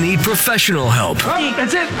 couples need professional help. Oh,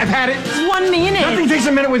 that's it. I've had it. 1 minute. Nothing takes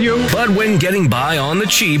a minute with you. But when getting by on the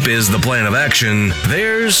cheap is the plan of action,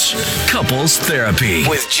 there's couples therapy.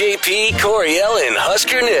 With JP, Coriel, and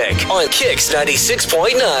Husker Nick on Kix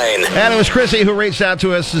 96.9. And it was Chrissy who reached out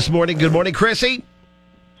to us this morning. Good morning, Chrissy.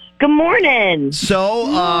 Good morning.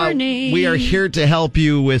 So, we are here to help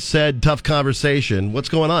you with said tough conversation. What's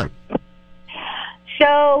going on?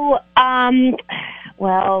 So,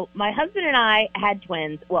 well, my husband and I had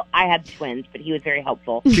twins. Well, I had twins, but he was very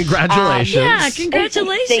helpful. Congratulations. Yeah,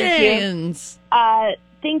 congratulations.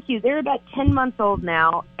 Thank you. They're about 10 months old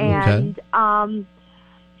now. And so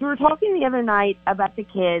we were talking the other night about the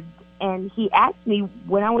kids, and he asked me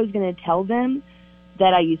when I was going to tell them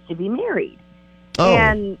that I used to be married. Oh.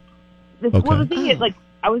 And well, the thing is, like,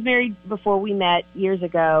 I was married before we met years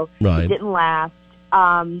ago. Right. It didn't last.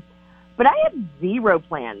 But But I have zero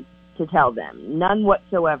plans to tell them, none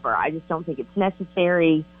whatsoever. I just don't think it's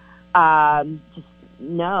necessary. Just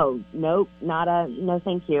no,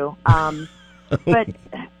 thank you. But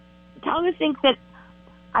Thomas thinks that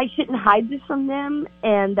I shouldn't hide this from them,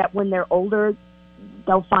 and that when they're older,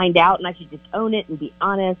 they'll find out, and I should just own it and be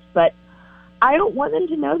honest. But I don't want them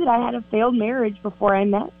to know that I had a failed marriage before I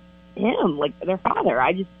met him, like their father.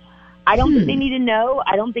 I don't think they need to know.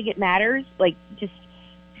 I don't think it matters. Like, just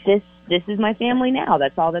this is my family now.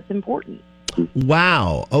 That's all that's important.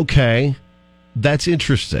 Wow. Okay. That's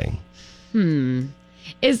interesting.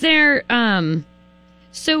 Is there,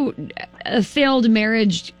 so a failed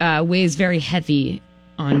marriage weighs very heavy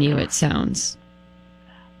on you, it sounds.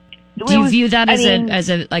 Do you view that as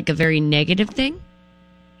a very negative thing?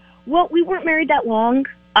 Well, we weren't married that long.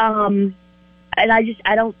 And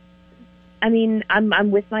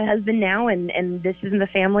I'm with my husband now, and this is in the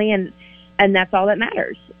family, and that's all that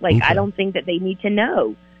matters. Like, okay. I don't think that they need to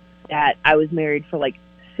know that I was married for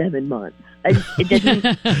 7 months. It doesn't.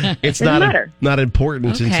 It's doesn't matter. Not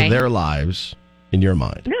important into their lives in your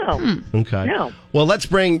mind. No. Okay. No. Well, let's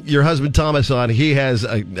bring your husband Thomas on. He has,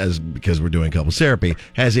 because we're doing couples therapy,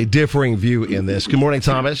 has a differing view in this. Good morning,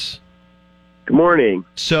 Thomas. Good morning.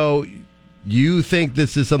 So, you think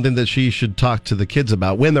this is something that she should talk to the kids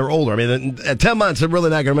about when they're older? I mean, at 10 months, I'm really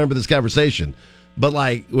not going to remember this conversation. But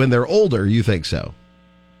when they're older, you think so?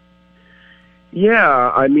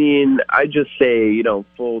 Yeah, I mean, I just say,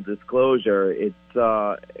 full disclosure, it's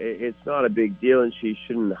not a big deal, and she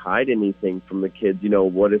shouldn't hide anything from the kids.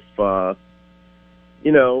 What if, what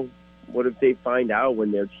if they find out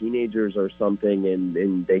when they're teenagers or something,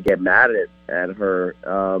 and they get mad at her?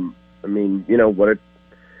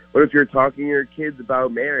 What if you're talking to your kids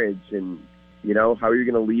about marriage, and how are you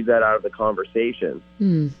going to leave that out of the conversation?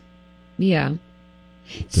 Yeah.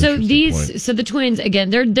 So the twins, again,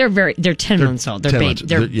 they're 10 months old. They're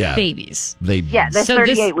babies. They're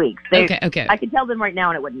 38 weeks. Okay. I could tell them right now,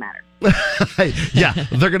 and it wouldn't matter. Yeah,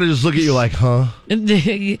 they're going to just look at you like, huh?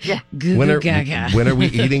 When are we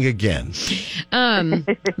eating again?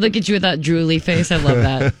 Look at you with that drooly face. I love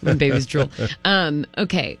that when babies drool.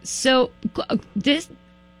 Okay, so these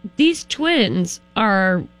twins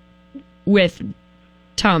are with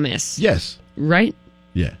Thomas. Yes. Right?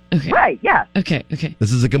 Yeah. Okay. Right, yeah. Okay.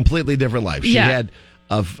 This is a completely different life. She had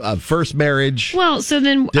a first marriage. Well, so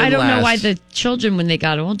then I don't know why the children, when they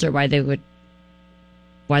got older, why that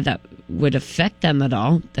would affect them at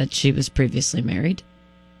all, that she was previously married.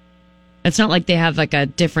 It's not like they have a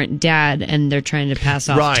different dad and they're trying to pass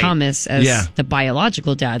off Thomas as the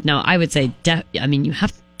biological dad. Now, I would say, you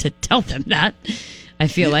have to tell them that, I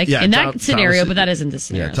feel like, in that scenario, Thomas, but that isn't the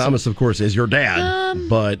scenario. Yeah, Thomas, of course, is your dad,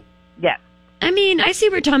 but... Yeah. I see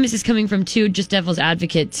where Thomas is coming from, too, just devil's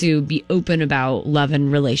advocate, to be open about love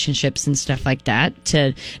and relationships and stuff like that,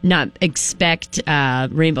 to not expect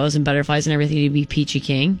rainbows and butterflies and everything to be peachy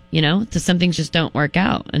keen, some things just don't work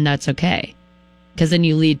out, and that's okay. Because then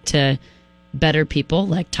you lead to better people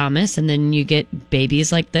like Thomas, and then you get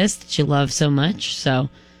babies like this that you love so much, so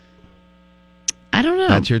I don't know.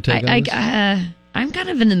 That's your take on this? I'm kind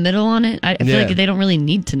of in the middle on it. I feel like they don't really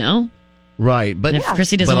need to know. Right, but and if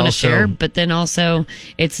Chrissy doesn't want to share, but then also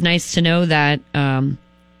it's nice to know that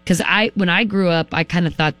because when I grew up, I kind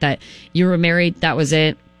of thought that you were married, that was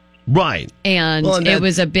it, right? And it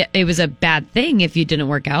was a bad thing if you didn't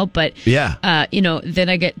work out. But then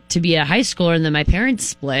I get to be a high schooler, and then my parents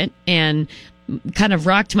split and kind of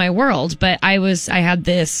rocked my world. But I had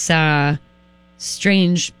this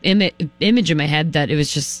strange image in my head that it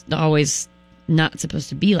was just always not supposed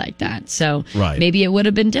to be like that. So maybe it would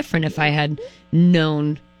have been different if I had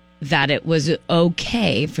known that it was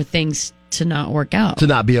okay for things to not work out. To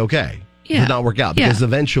not be okay. Yeah. To not work out. Because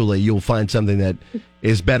eventually you'll find something that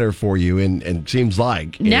is better for you, and seems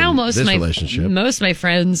like now most of my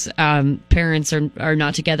friends' parents are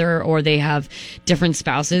not together, or they have different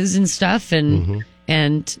spouses and stuff, and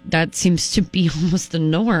and that seems to be almost the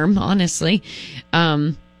norm, honestly.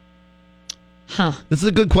 This is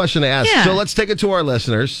a good question to ask. Yeah. So let's take it to our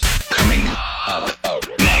listeners. Coming up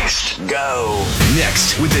next. Go.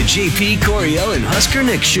 Next with the JP Coriel and Husker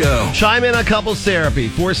Nick Show. Chime in on couples therapy.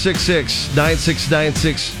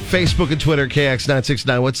 466-9696. Facebook and Twitter,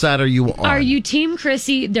 KX969. What side are you on? Are you Team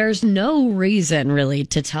Chrissy? There's no reason really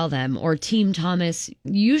to tell them. Or Team Thomas?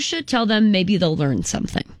 You should tell them. Maybe they'll learn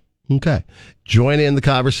something. Okay. Join in the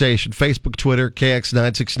conversation. Facebook, Twitter,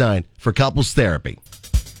 KX969 for couples therapy.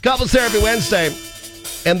 Couples Therapy Wednesday,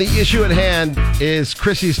 and the issue at hand is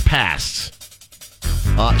Chrissy's past.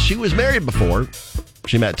 She was married before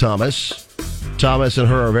she met Thomas. Thomas and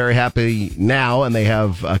her are very happy now, and they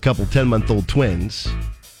have a couple 10-month-old twins.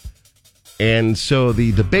 And so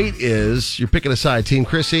the debate is, you're picking a side, Team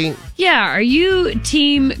Chrissy. Yeah, are you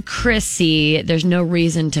Team Chrissy? There's no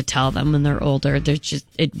reason to tell them when they're older.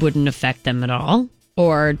 It wouldn't affect them at all.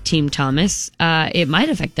 Or Team Thomas, it might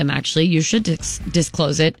affect them, actually. You should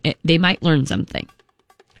disclose it. They might learn something.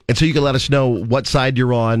 And so you can let us know what side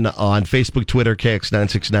you're on Facebook, Twitter,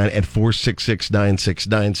 KX969, and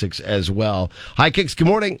 466-9696 as well. Hi, Kix. Good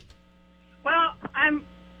morning. Well, I'm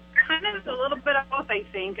kind of a little bit of both, I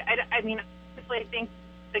think. I mean, obviously, I think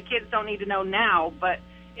the kids don't need to know now, but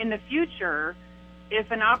in the future, if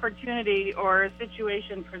an opportunity or a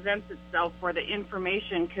situation presents itself where the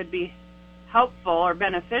information could be helpful or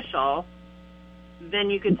beneficial, then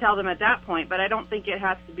you can tell them at that point. But I don't think it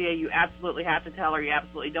has to be you absolutely have to tell or you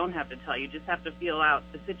absolutely don't have to tell. You just have to feel out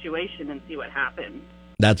the situation and see what happens.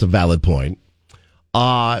 That's a valid point.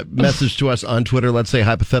 Message to us on Twitter. Let's say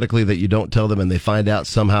hypothetically that you don't tell them and they find out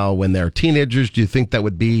somehow when they're teenagers. Do you think that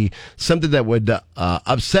would be something that would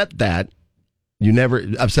upset them that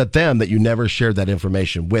you never shared that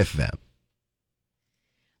information with them?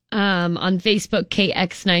 On Facebook,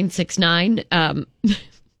 KX969,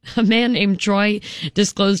 a man named Troy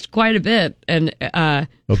disclosed quite a bit. And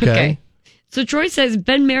okay. So Troy says,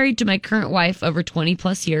 been married to my current wife over 20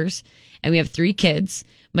 plus years, and we have 3 kids.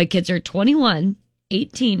 My kids are 21,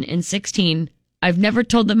 18, and 16. I've never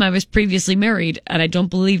told them I was previously married, and I don't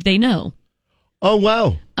believe they know. Oh,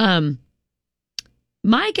 wow.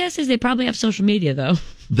 My guess is they probably have social media, though.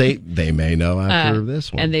 They may know after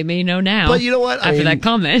this one. And they may know now. But you know what? After that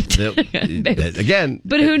comment. Again,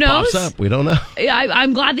 but who knows? Pops up. We don't know.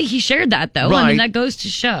 I'm glad that he shared that, though. Right. I mean, that goes to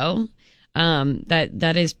show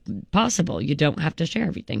that is possible. You don't have to share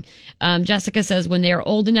everything. Jessica says, when they are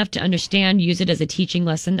old enough to understand, use it as a teaching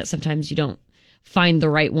lesson, that sometimes you don't find the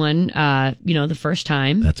right one, the first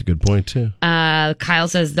time. That's a good point, too. Kyle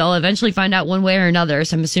says they'll eventually find out one way or another,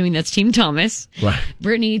 so I'm assuming that's Team Thomas. Right.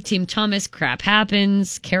 Brittany, Team Thomas, crap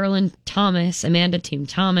happens. Carolyn, Thomas. Amanda, Team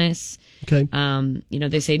Thomas. Okay.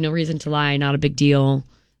 They say no reason to lie, not a big deal.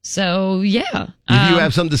 So, yeah. If you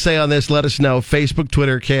have something to say on this, let us know. Facebook,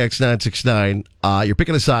 Twitter, KX969. You're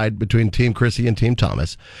picking a side between Team Chrissy and Team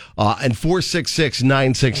Thomas. And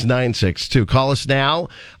 466-9696, too. Call us now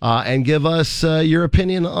and give us your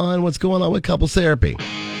opinion on what's going on with couples therapy.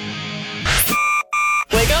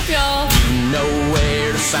 Wake up, y'all. You know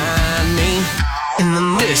where to find me.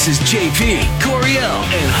 This is JP, Coriel,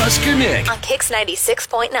 and Husker Nick. On Kix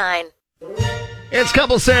 96.9. It's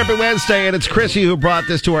Couples Therapy Wednesday, and it's Chrissy who brought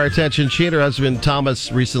this to our attention. She and her husband,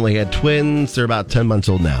 Thomas, recently had twins. They're about 10 months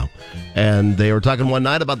old now. And they were talking one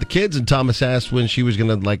night about the kids, and Thomas asked when she was going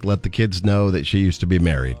to let the kids know that she used to be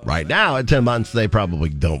married. Right now, at 10 months, they probably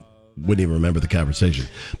wouldn't even remember the conversation.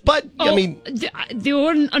 But, I mean... They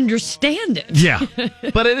wouldn't understand it. Yeah.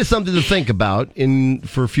 But it is something to think about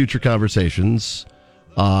for future conversations.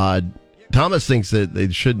 Thomas thinks that they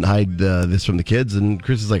shouldn't hide this from the kids, and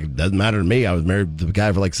Chris is like, it doesn't matter to me. I was married to the guy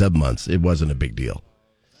for 7 months. It wasn't a big deal.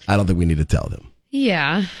 I don't think we need to tell them.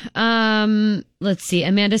 Yeah. Let's see.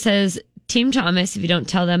 Amanda says, Team Thomas, if you don't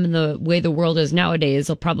tell them in the way the world is nowadays,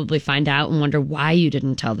 they'll probably find out and wonder why you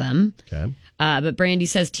didn't tell them. Okay. But Brandy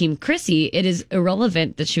says, Team Chrissy, it is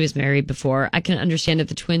irrelevant that she was married before. I can understand if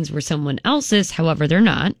the twins were someone else's. However, they're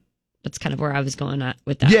not. That's kind of where I was going at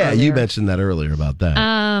with that. Yeah, earlier. You mentioned that earlier about that.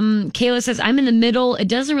 Kayla says, I'm in the middle. It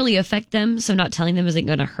doesn't really affect them, so not telling them isn't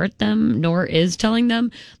going to hurt them, nor is telling them.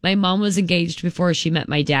 My mom was engaged before she met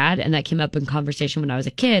my dad, and that came up in conversation when I was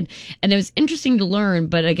a kid. And it was interesting to learn,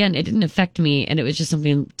 but again, it didn't affect me, and it was just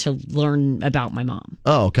something to learn about my mom.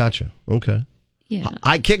 Oh, gotcha. Okay. Yeah.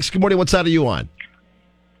 Hi, Kix. Good morning. What side are you on?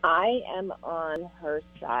 I am on her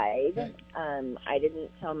side. I didn't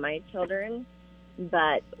tell my children.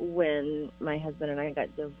 But when my husband and I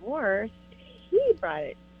got divorced, he brought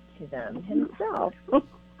it to them himself.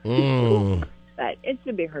 But it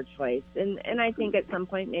should be her choice. And I think at some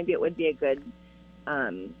point maybe it would be a good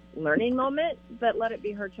learning moment, but let it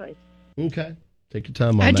be her choice. Okay. Take your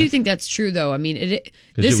time on I that. do think that's true, though. I mean,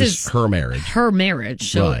 this is her marriage. Her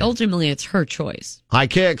marriage. So Right. ultimately it's her choice. Hi,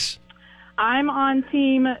 Kix. I'm on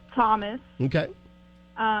Team Thomas. Okay.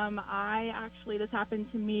 This happened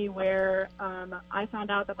to me where I found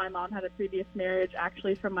out that my mom had a previous marriage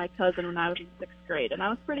actually from my cousin when I was in 6th grade, and I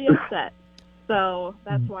was pretty upset. So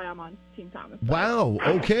that's why I'm on Team Thomas. Wow.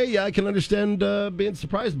 Okay. Yeah, I can understand being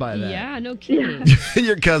surprised by that. Yeah, no kidding.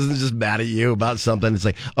 Your cousin's just mad at you about something. It's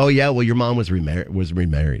like, oh, yeah, well, your mom was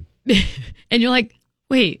remarried. And you're like,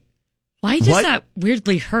 wait, why does that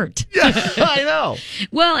weirdly hurt? Yeah, I know.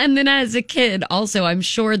 Well, and then as a kid, also, I'm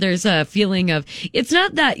sure there's a feeling of, it's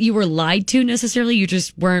not that you were lied to necessarily, you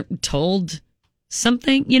just weren't told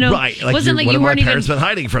something, you know? Right. Like wasn't like what you have my weren't even parents been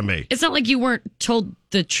hiding from me? It's not like you weren't told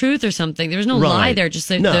the truth or something. There was no lie Right. there. Just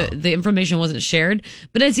that No. the information wasn't shared.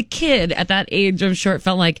 But as a kid at that age, I'm sure it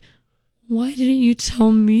felt like, why didn't you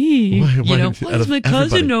tell me? Why Why out does of my cousin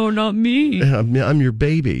everybody? know, not me? I'm your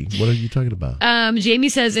baby. What are you talking about? Jamie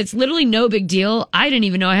says it's literally no big deal. I didn't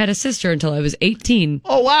even know I had a sister until I was 18.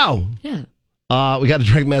 Oh, wow. Yeah. We got a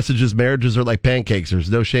direct messages. Marriages are like pancakes. There's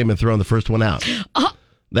no shame in throwing the first one out.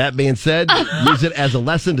 That being said, use it as a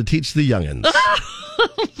lesson to teach the youngins.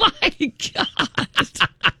 Oh my God.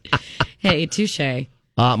 Hey, touche.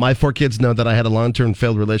 My 4 kids know that I had a long-term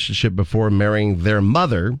failed relationship before marrying their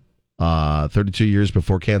mother. 32 years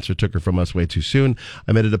before cancer took her from us way too soon.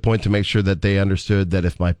 I made it a point to make sure that they understood that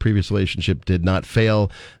if my previous relationship did not fail,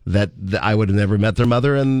 that I would have never met their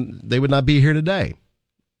mother and they would not be here today.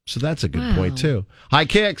 So that's a good point, too. Hi,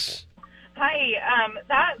 Kix. Hi.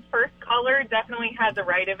 That first caller definitely had the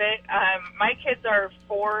right of it. My kids are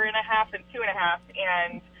 4.5 and 2.5,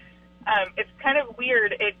 and it's kind of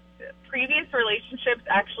weird. Previous relationships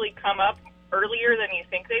actually come up earlier than you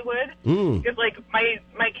think they would. Because, like,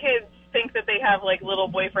 my kids think that they have, like, little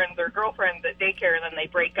boyfriends or girlfriends at daycare, and then they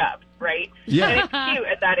break up, right? Yeah. And it's cute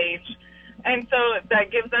at that age. And so that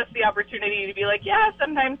gives us the opportunity to be like, yeah,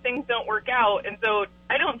 sometimes things don't work out. And so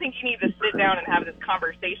I don't think you need to sit down and have this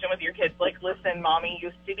conversation with your kids, like, listen, mommy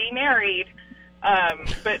used to be married.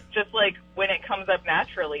 But just, like, when it comes up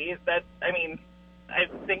naturally, I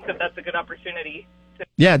think that that's a good opportunity.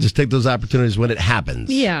 Yeah, just take those opportunities when it happens.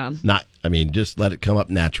 Yeah. Just let it come up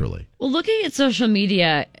naturally. Well, looking at social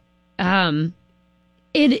media,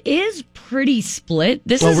 it is pretty split.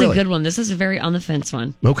 This is really? a good one. This is a very on the fence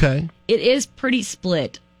one. Okay. It is pretty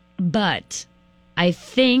split, but I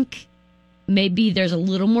think maybe there's a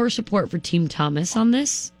little more support for Team Thomas on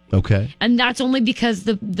this. Okay. And that's only because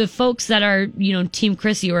the folks that are, Team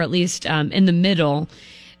Chrissy, or at least in the middle,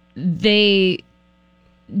 they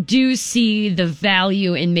do see the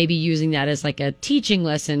value in maybe using that as like a teaching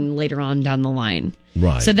lesson later on down the line.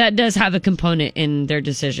 Right. So that does have a component in their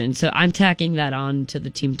decision. So I'm tacking that on to the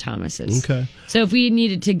Team Thomases. Okay. So if we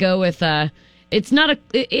needed to go with it is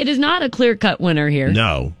not a clear-cut winner here.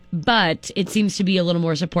 No. But it seems to be a little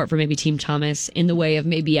more support for maybe Team Thomas in the way of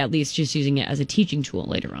maybe at least just using it as a teaching tool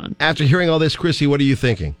later on. After hearing all this, Chrissy, what are you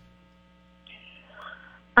thinking?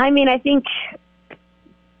 I mean, I think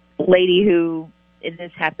lady who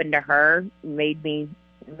this happened to her made me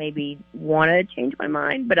maybe want to change my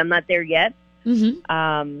mind, but I'm not there yet.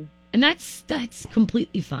 Mm-hmm. And that's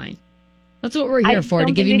completely fine. That's what we're here for,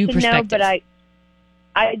 to give you new perspective. Know,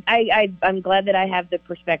 but I'm glad that I have the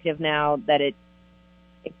perspective now that it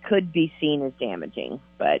could be seen as damaging.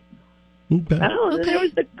 But okay. I don't know. There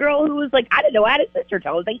was the girl who was like, I didn't know I had a sister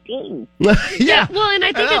till I was 18. Yeah. Well, and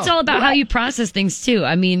I think it's all about how you process things too.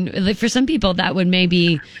 I mean, like for some people that would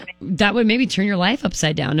maybe turn your life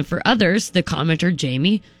upside down. And for others, the commenter,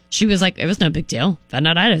 Jamie, she was like, it was no big deal. Found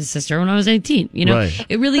out I had a sister when I was 18. Right.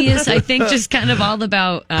 It really is, I think, just kind of all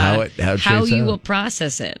about how you out. will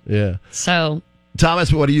process it. Yeah. So,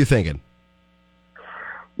 Thomas, what are you thinking?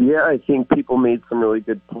 Yeah, I think people made some really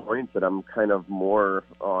good points, and I'm kind of more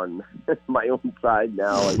on my own side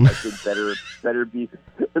now. I think better be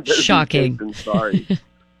shocking than sorry.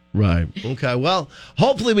 Right. Okay. Well,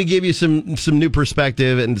 hopefully we gave you some new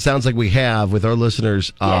perspective, and it sounds like we have with our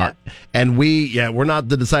listeners. And we're not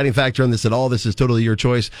the deciding factor on this at all. This is totally your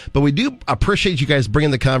choice, but we do appreciate you guys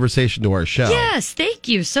bringing the conversation to our show. yes, thank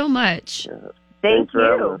you so much. Thank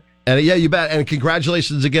you. And yeah, you bet. And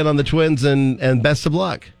congratulations again on the twins, and best of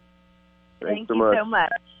luck. Thank you so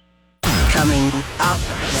much. Coming up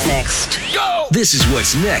next. This is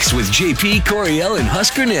what's next with JP, Coriel, and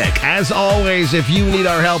Husker Nick. As always, if you need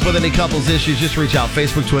our help with any couples issues, just reach out.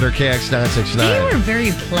 Facebook, Twitter, KX969. They were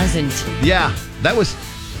very pleasant. Yeah, that was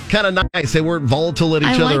kind of nice. They weren't volatile at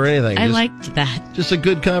each other or anything. I liked that. Just a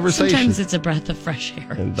good conversation. Sometimes it's a breath of fresh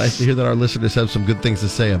air. And nice to hear that our listeners have some good things to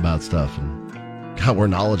say about stuff and how we're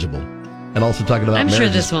knowledgeable. And also talking about marriages. I'm sure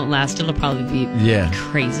this won't last. It'll probably be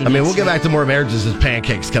crazy. I mean, we'll get back to more marriages as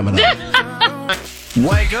pancakes coming up.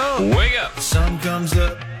 Wake up. Wake up. Sun comes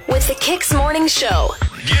up. With the Kicks Morning Show.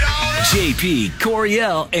 Get on it. JP,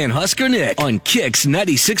 Coriel, and Husker Nick on Kicks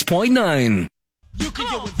 96.9. You can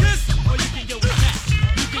get with this, or you can get with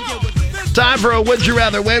that. You can get with this. Time for a Would You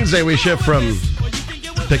Rather Wednesday. We shift from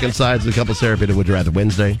picking sides in couples therapy to Would You Rather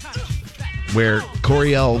Wednesday, where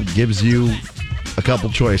Coriel gives you a couple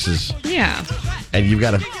choices. Yeah. And you've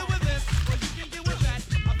got to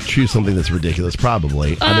choose something that's ridiculous,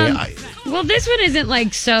 probably. Well, this one isn't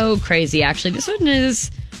like so crazy, actually. This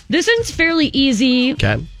one's fairly easy.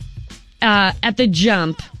 Okay. At the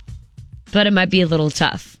jump. but it might be a little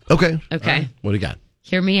tough. Okay. Okay. What do you got?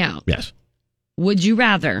 Hear me out. Yes. Would you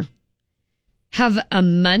rather have a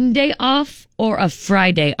Monday off or a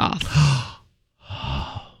Friday off?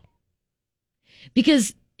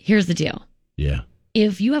 Because here's the deal. Yeah.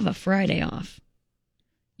 If you have a Friday off,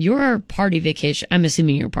 your party vacation, I'm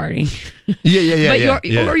assuming you're partying.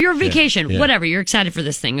 Yeah. Or your vacation, yeah. whatever. You're excited for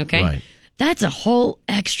this thing, okay? Right. That's a whole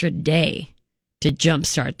extra day to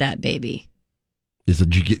jumpstart that baby. Is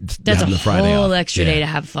that you get That's having a the Friday whole off. extra day to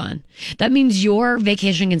have fun. That means your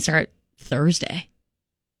vacation can start Thursday,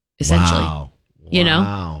 essentially. Wow. You know?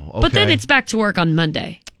 Wow. But then Okay. it's back to work on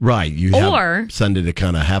Monday. Right. You Or- have Sunday to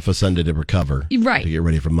kind of half a Sunday to recover. Right. To get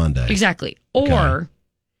ready for Monday. Exactly. Okay. Or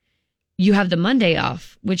you have the Monday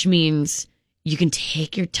off, which means you can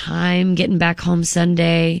take your time getting back home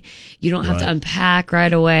Sunday. You don't have to Right. unpack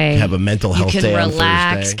right away. Have a mental health You day can on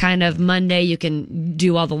relax Thursday. kind of Monday. You can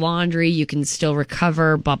do all the laundry. You can still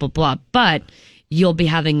recover, blah, blah, blah. But you'll be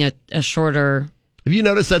having a shorter Have you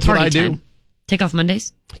noticed that's what party I do? time. Take off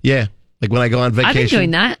Mondays? Yeah. Like when I go on vacation. I've been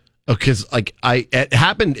doing that. Because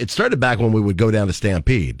it started back when we would go down to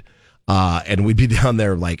Stampede, and we'd be down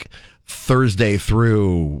there like Thursday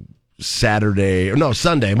through Sunday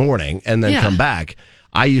morning, and then Yeah. come back.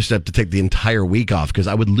 I used to have to take the entire week off because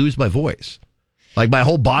I would lose my voice. Like my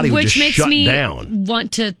whole body would Which just makes shut me down.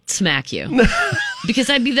 want to smack you. Because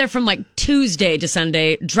I'd be there from like Tuesday to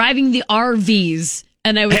Sunday driving the RVs,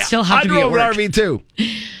 and I would still have I to be drove at an work. RV too.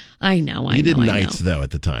 I know. You did nights though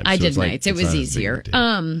at the time. I so did it's like, nights. It it's was not as big easier. a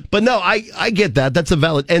deal. But no, I get that. That's a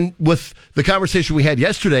valid. And with the conversation we had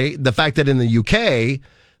yesterday, the fact that in the UK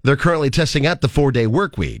they're currently testing out the 4-day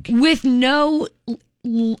work week. With no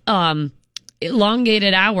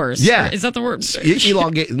elongated hours. Yeah. Is that the word?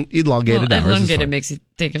 Elongated Well, hours. is elongated fine. makes you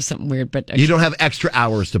think of something weird, but You don't have extra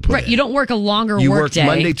hours to put right. in. You don't work a longer You work work day.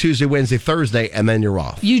 Monday, Tuesday, Wednesday, Thursday, and then you're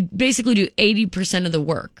off. You basically do 80% of the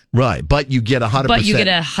work, Right, but you get 100%. but you get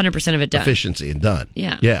 100% of it done. efficiency and done.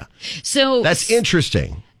 Yeah. Yeah. So That's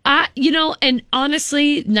interesting. and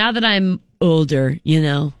honestly, now that I'm older,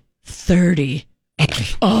 30.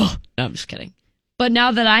 Oh, no, I'm just kidding. But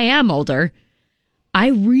now that I am older, I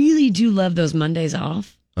really do love those Mondays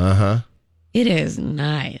off. Uh-huh. It is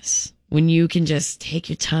nice when you can just take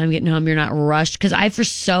your time getting home. You're not rushed. Because I, for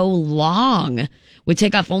so long, would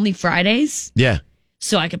take off only Fridays Yeah.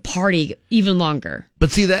 so I could party even longer. But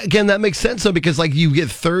see, that makes sense though, because like you get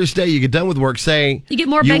Thursday, you get done with work, say You get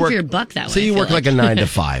more bang for your buck that way. So you I feel work like a 9 to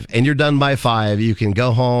 5 and you're done by 5. You can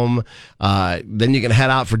go home. Then you can head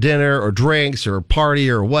out for dinner or drinks or party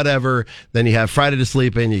or whatever. Then you have Friday to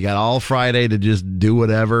sleep in. You got all Friday to just do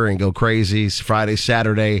whatever and go crazy. Friday,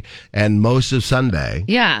 Saturday, and most of Sunday.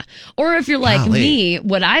 Yeah. Or if you're like Golly. me,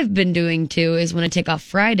 what I've been doing too is when I take off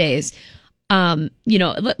Fridays,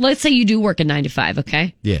 let's say you do work a 9 to 5,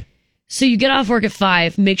 okay? Yeah. So you get off work at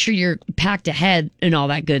 5, make sure you're packed ahead and all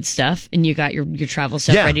that good stuff, and you got your travel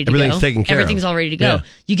stuff Yeah, ready to go. everything's taken care of. Everything's all ready to go. Yeah.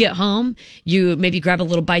 You get home, you maybe grab a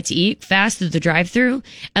little bite to eat fast through the drive-thru,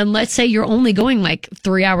 and let's say you're only going like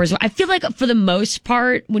 3 hours. I feel like for the most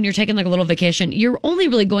part, when you're taking like a little vacation, you're only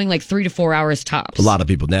really going like 3 to 4 hours tops. A lot of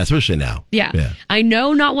people now, especially now. Yeah. I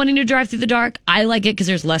know not wanting to drive through the dark. I like it because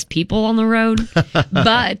there's less people on the road.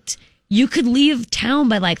 But you could leave town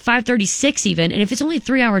by like 5:36 even. And if it's only a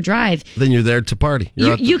 3-hour drive, Then you're there to party.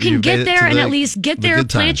 you can get there and at least get there, plant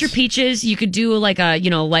plant your peaches. You could do like a,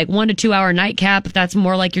 like 1 to 2 hour nightcap if that's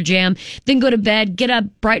more like your jam. Then go to bed, get up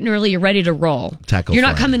bright and early. You're ready to roll. Tackle You're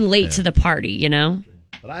not Friday. coming late to the party,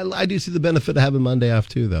 But I do see the benefit of having Monday off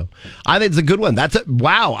too, though. I think it's a good one.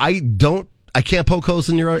 Wow. I can't poke holes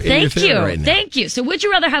in your Thank theory you. right now. Thank you. So would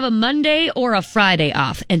you rather have a Monday or a Friday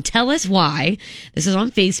off? And tell us why. This is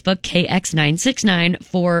on Facebook, KX969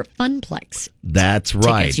 for Funplex. That's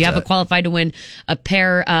right. Tickets. You have qualified to win a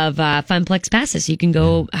pair of Funplex passes. You can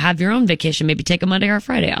go have your own vacation. Maybe take a Monday or a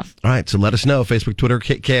Friday off. All right, so let us know. Facebook, Twitter,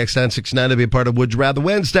 KX969 to be a part of Would You Rather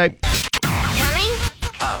Wednesday.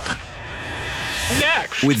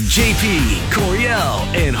 Next. With JP, Coriel,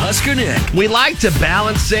 and Husker Nick. We like to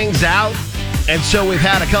balance things out, and so we've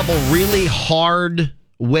had a couple really hard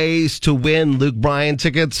ways to win Luke Bryan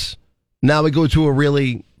tickets. Now we go to a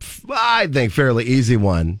really, I think, fairly easy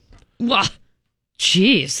one. Wow.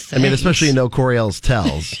 Jeez. I mean, especially Coriel's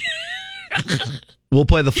tells. We'll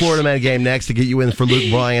play the Florida Man game next to get you in for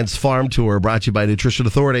Luke Bryan's farm tour, brought to you by Nutrition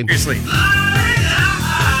Authority. Seriously.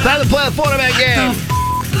 Time to play the Florida Man game.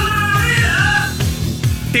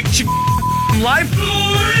 Picture life.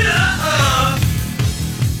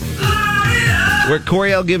 Where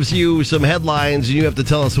Coriel gives you some headlines, and you have to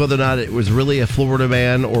tell us whether or not it was really a Florida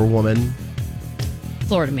man or woman.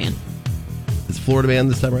 Florida man. It's Florida man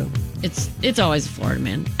this time around? It's always a Florida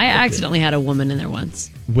man. I accidentally had a woman in there once.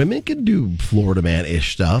 Women can do Florida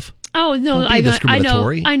man-ish stuff. Oh no, Don't be I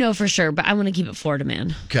discriminatory. know for sure, but I want to keep it Florida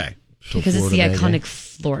man. Okay. So Because it's the Florida man iconic game.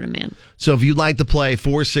 Florida man. So if you'd like to play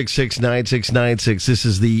 466-9696, this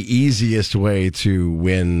is the easiest way to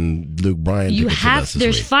win Luke Bryan You tickets with us have this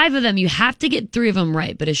there's week. 5 of them. You have to get 3 of them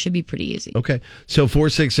right, but it should be pretty easy. Okay. So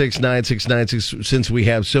 466-9696, since we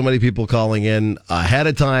have so many people calling in ahead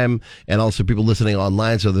of time and also people listening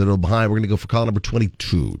online so they're a little behind, we're going to go for call number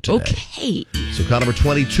 22 today. Okay. So call number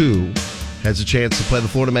 22 has a chance to play the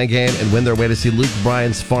Florida Man game and win their way to see Luke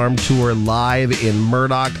Bryan's farm tour live in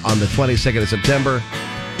Murdoch on the 22nd of September.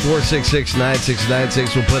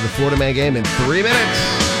 466-9696. We'll play the Florida Man game in 3 minutes.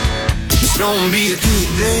 It's gonna be a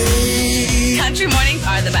good day. Country mornings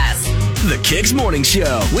are the best. The Kicks Morning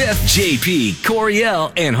Show with JP,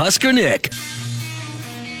 Coriel, and Husker Nick.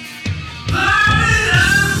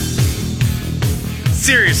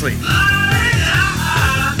 Seriously.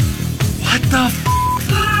 What the f***?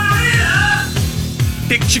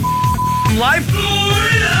 It's your life?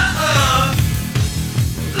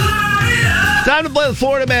 Time to play the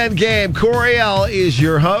Florida Man game. Coriel is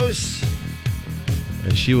your host,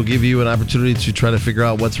 and she will give you an opportunity to try to figure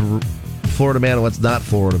out what's Florida Man and what's not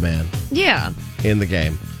Florida Man Yeah. in the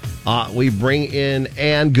game. We bring in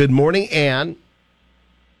Ann. Good morning, Ann.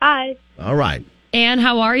 Hi, All right. Ann,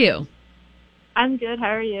 how are you? I'm good. How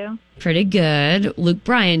are you? Pretty good. Luke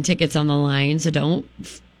Bryan tickets on the line, so don't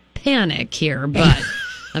panic here, but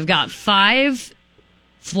I've got 5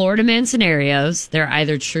 Florida man scenarios. They're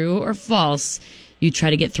either true or false. You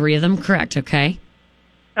try to get 3 of them correct, okay?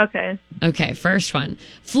 Okay. Okay, first one.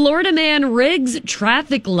 Florida man rigs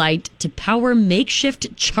traffic light to power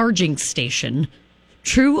makeshift charging station.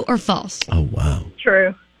 True or false? Oh, wow.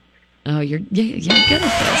 True. Oh, you're good at this.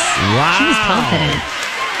 Wow. She was confident.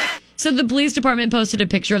 So the police department posted a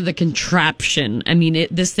picture of the contraption. I mean,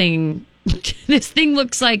 this thing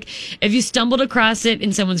looks like if you stumbled across it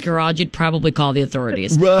in someone's garage, you'd probably call the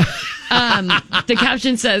authorities. The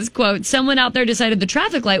caption says, quote, someone out there decided the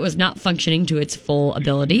traffic light was not functioning to its full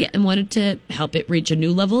ability and wanted to help it reach a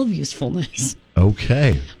new level of usefulness.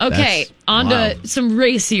 Okay. Okay, on to some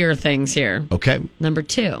racier things here. Okay. Number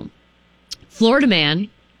 2. Florida man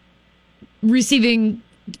receiving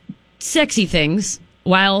sexy things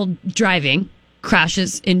while driving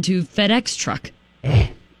crashes into FedEx truck.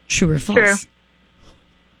 True or false? True.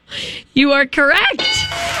 You are correct.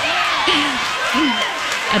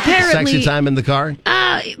 Apparently, Sexy time in the car?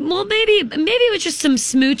 well, maybe it was just some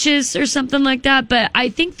smooches or something like that. But I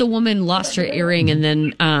think the woman lost her earring, and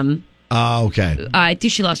then Okay. I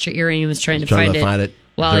think she lost her earring and was trying to find it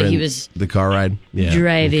while during he was the car ride. Yeah.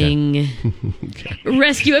 driving.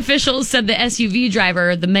 Rescue officials said the SUV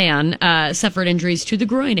driver, the man, suffered injuries to the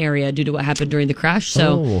groin area due to what happened during the crash.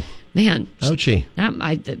 So, man, ouchie.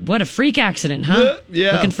 What a freak accident, huh?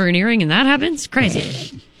 Yeah. Looking for an earring and that happens?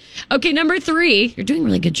 Crazy. Okay, number 3. You're doing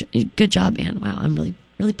really good job, man. Wow, I'm really,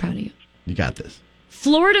 really proud of you. You got this.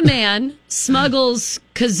 Florida man smuggles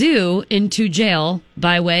kazoo into jail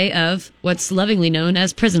by way of what's lovingly known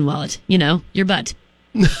as prison wallet. You know, your butt.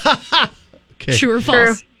 Okay. True or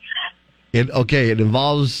false? It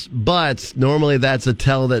involves butts. Normally that's a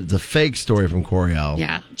tell that it's a fake story from Coriel.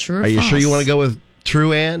 Yeah, true or Are you false? sure you want to go with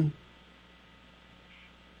true, Ann?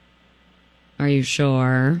 Are you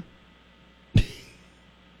sure?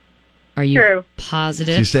 Are you True.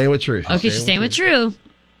 positive? She's staying with true. Okay, she's staying with true.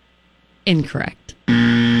 Incorrect.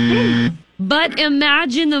 But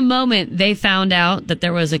imagine the moment they found out that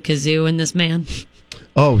there was a kazoo in this man.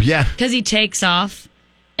 Oh, yeah. Because he takes off,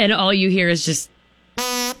 and all you hear is just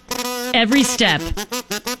every step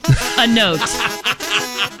a note.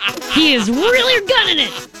 He is really gunning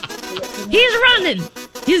it. He's running.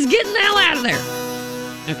 He's getting the hell out of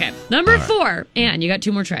there. Okay, number 4. And you got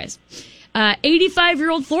 2 more tries.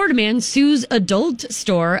 85-year-old Florida man sues adult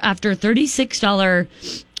store after $36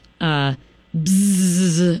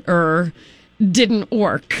 bzzz didn't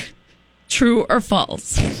work. True or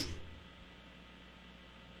false?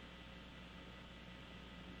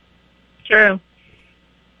 True.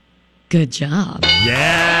 Good job.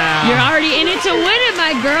 Yeah. You're already in it to win it,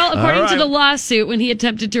 my girl. According to right. the lawsuit, when he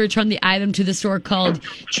attempted to return the item to the store called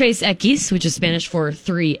Tres X, which is Spanish for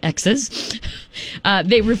 3 X's,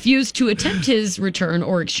 they refused to attempt his return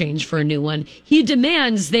or exchange for a new one. He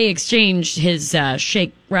demands they exchange his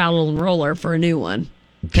shake, rattle, and roller for a new one,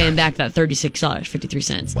 paying back that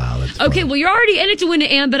 $36.53. Wow, that's okay. Well, you're already in it to win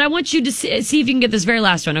it, Ann, but I want you to see if you can get this very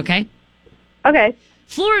last one, okay? Okay.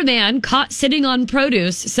 Florida man caught sitting on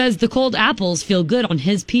produce says the cold apples feel good on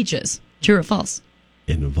his peaches. True or false?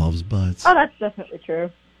 It involves butts. Oh, that's definitely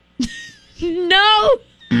true. No.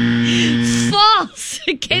 false.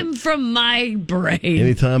 It came from my brain.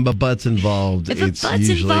 Anytime a butt's involved, If a it's butt's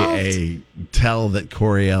usually involved. a tell that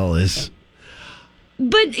Coriel is.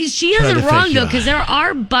 But she Trying isn't to wrong, fix though, you. because there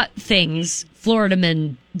are butt things Florida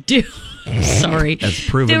men do. Sorry. That's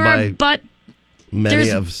proven there by are butt. many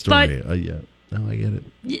there's of story. Yeah. No, I get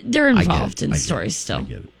it. They're I get involved it. in I get stories it. still. I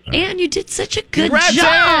get it. And you did such a good Congrats, job.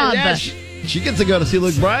 Ann! Yeah, she gets to go to see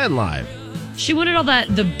Luke Bryan live. She wanted all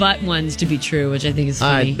the butt ones to be true, which I think is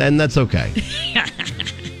funny. And that's okay.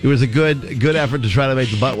 It was a good effort to try to make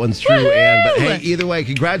the butt ones true, Ann. But hey, either way,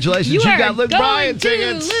 congratulations. You are got Luke going Bryan to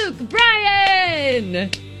tickets. Luke Bryan.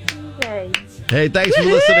 Hey, thanks for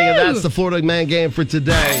listening. And that's the Florida Man Game for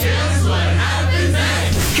today.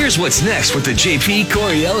 Here's what's next with the JP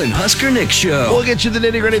Coriel and Husker Nick show. We'll get you the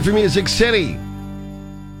nitty-gritty for Music City.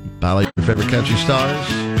 Battle your favorite country stars.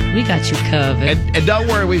 We got you covered. And don't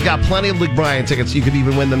worry, we've got plenty of Luke Bryan tickets. You can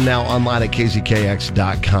even win them now online at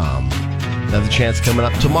kzkx.com. Another chance coming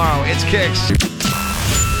up tomorrow. It's Kicks.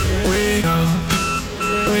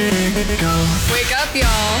 Wake up,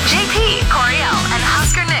 y'all. JP, Coriel, and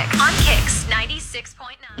Husker Nick on Kicks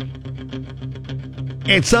 96.9.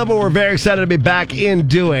 It's something we're very excited to be back in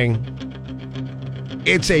doing.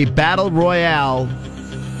 It's a battle royale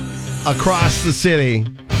across the city,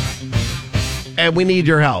 and we need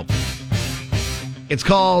your help. It's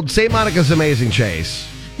called St. Monica's Amazing Chase.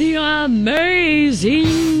 The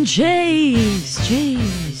amazing chase.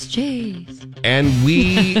 And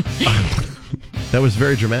we... that was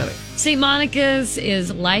very dramatic. St. Monica's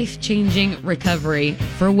is life-changing recovery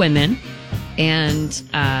for women and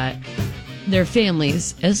their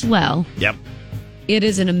families as well. Yep. It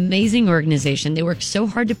is an amazing organization. They work so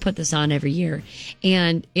hard to put this on every year.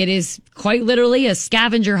 And it is quite literally a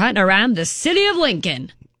scavenger hunt around the city of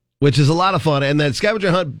Lincoln. Which is a lot of fun. And then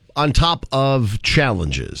scavenger hunt on top of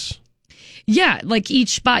challenges. Yeah, like each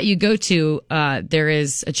spot you go to, there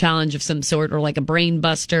is a challenge of some sort, or like a brain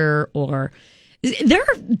buster, or they're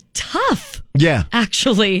tough. Yeah.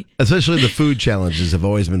 Actually. Especially the food challenges have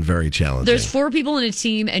always been very challenging. There's 4 people in a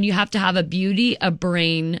team, and you have to have a beauty, a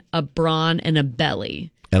brain, a brawn, and a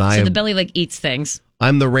belly. And so the belly like eats things.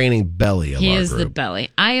 I'm the reigning belly of He our is group. the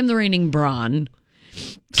belly. I am the reigning brawn.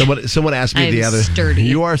 Someone asked me I the am other sturdy.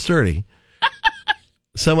 You are sturdy.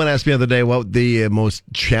 Someone asked me the other day what the most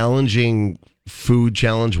challenging food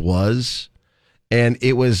challenge was, and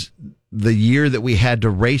it was the year that we had to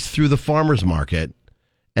race through the farmers market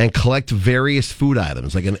and collect various food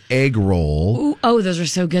items, like an egg roll. Ooh, oh, those are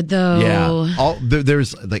so good though. Yeah,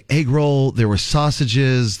 there's like egg roll. There were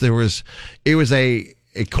sausages. It was a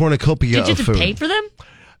cornucopia Did you of have to food. pay for them?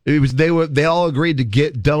 It was they all agreed to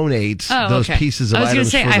donate those okay. pieces of I was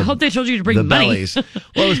items. gonna say, for I the- hope they told you to bring the money. bellies.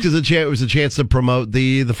 Well, it was because it was a chance to promote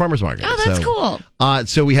the farmers market. Oh, that's cool.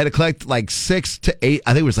 So we had to collect like 6 to 8.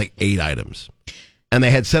 I think it was like 8 items, and they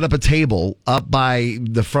had set up a table up by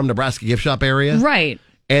the From Nebraska gift shop area, Right.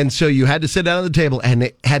 And so you had to sit down at the table and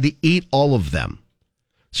they had to eat all of them.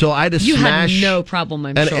 So I had to You smash had no problem,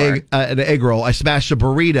 I'm an sure. an egg roll. I smashed a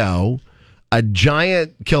burrito, a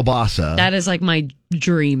giant kielbasa. That is like my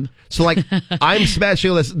dream. So like I'm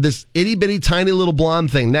smashing this itty bitty tiny little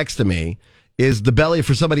blonde thing next to me is the belly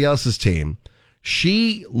for somebody else's team.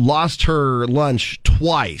 She lost her lunch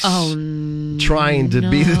twice trying to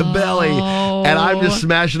be the belly, and I'm just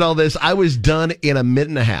smashing all this. I was done in a minute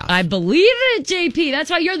and a half. I believe it, JP. That's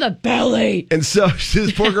why you're the belly. And so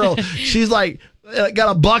this poor girl, she's like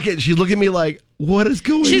got a bucket. She's looking at me like, what is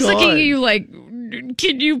going on? She's looking at you like,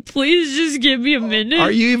 can you please just give me a minute?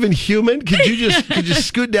 Are you even human? Could you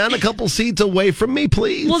scoot down a couple seats away from me,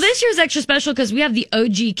 please? Well, this year's extra special because we have the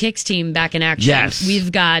OG Kicks team back in action. Yes.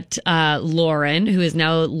 We've got Lauren, who is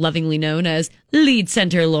now lovingly known as Lead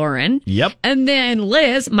Center Lauren. Yep. And then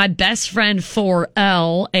Liz, my best friend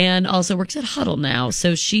 4L, and also works at Huddle now.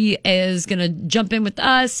 So she is going to jump in with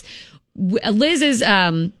us. Liz is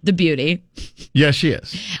the beauty. Yes, she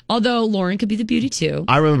is. Although Lauren could be the beauty too.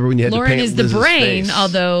 I remember when you had Lauren to paint is the Liz's brain, face.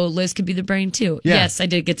 although Liz could be the brain too. Yeah. Yes, I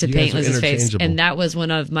did get to You paint guys are Liz's face, interchangeable. and that was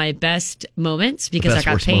one of my best moments because I best,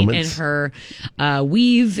 got worst paint moments? in her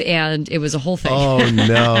weave, and it was a whole thing. Oh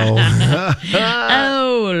no!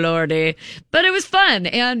 Oh lordy! But it was fun,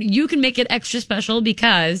 and you can make it extra special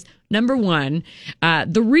because. Number one,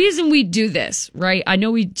 the reason we do this, right? I know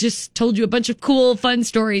we just told you a bunch of cool, fun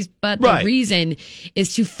stories, but the Right. reason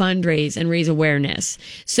is to fundraise and raise awareness.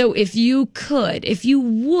 So if you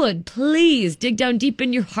would, please dig down deep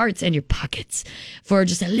in your hearts and your pockets for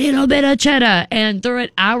just a little bit of cheddar and throw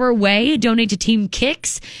it our way. Donate to Team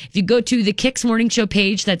Kicks. If you go to the Kicks Morning Show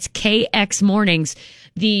page, that's KX Mornings.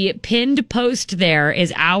 The pinned post there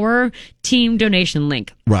is our team donation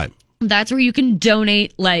link. Right. That's where you can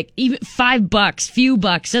donate, like, even $5, few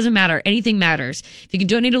bucks, doesn't matter. Anything matters. If you can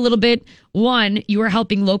donate a little bit, one, you are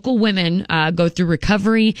helping local women go through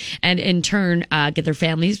recovery and in turn get their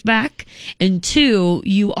families back. And two,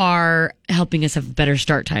 you are helping us have better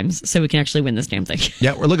start times so we can actually win this damn thing.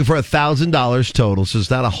 Yeah, we're looking for $1,000 total, so it's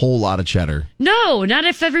not a whole lot of cheddar. No, not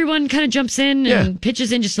if everyone kind of jumps in and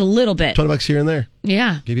pitches in just a little bit. $20 here and there.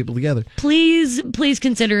 Yeah. Get people together. Please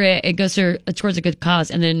consider it. It goes towards a good cause.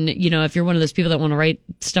 And then, if you're one of those people that want to write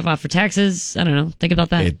stuff off for taxes, I don't know, think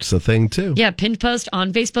about that. It's a thing, too. Yeah, pinned post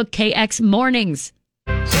on Facebook, KX Mornings.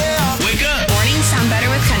 Wake up. Mornings sound better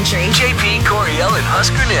with country. JP, Coriel, and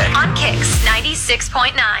Husker Nick. On Kicks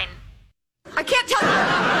 96.9. I can't tell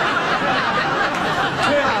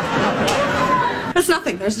you. There's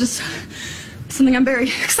nothing. There's just something I'm very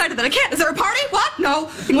excited that I can't. Is there a party? What? No.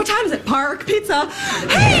 What time is it? Park, pizza.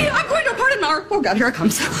 Hey, I'm going to a party tomorrow. Oh, God, here it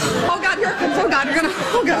comes. Oh, God, here it comes. Oh, God, you're going to.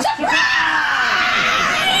 Oh, God.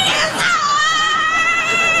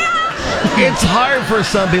 It's hard for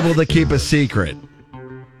some people to keep a secret.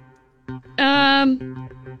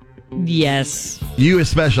 Yes. You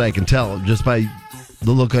especially, I can tell just by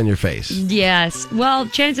the look on your face. Yes. Well,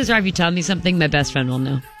 chances are if you tell me something, my best friend will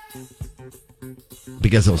know.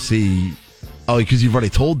 Because they'll see... Oh, because you've already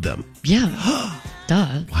told them. Yeah.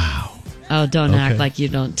 Duh. Wow. Oh, don't Okay. act like you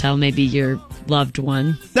don't tell maybe your loved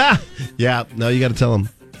one. Yeah, no, you got to tell them.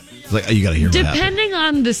 It's like, you got to hear what happened. Depending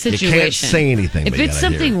on the situation. You can't say anything, If but you it's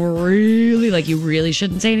gotta hear. something really, like you really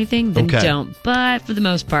shouldn't say anything, then Okay. don't. But for the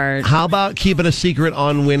most part. How about keeping a secret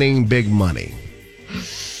on winning big money?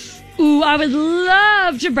 Ooh, I would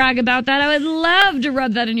love to brag about that. I would love to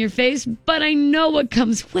rub that in your face, but I know what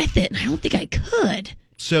comes with it, and I don't think I could.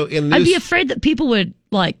 So in I'd be afraid that people would,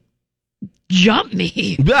 like, jump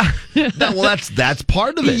me. Well, that's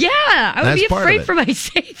part of it. Yeah, I would That's be part of afraid it. for my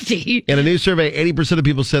safety. In a new survey, 80% of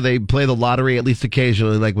people said they play the lottery at least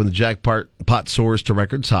occasionally, like when the jackpot soars to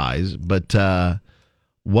record highs. But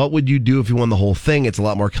what would you do if you won the whole thing? It's a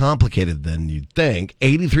lot more complicated than you'd think.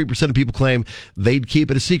 83% of people claim they'd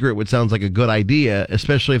keep it a secret, which sounds like a good idea,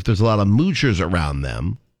 especially if there's a lot of moochers around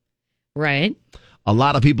them. Right. A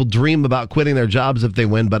lot of people dream about quitting their jobs if they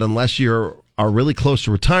win, but unless you are really close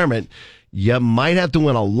to retirement, you might have to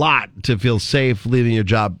win a lot to feel safe leaving your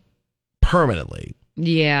job permanently.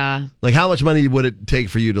 Yeah. Like, how much money would it take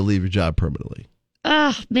for you to leave your job permanently?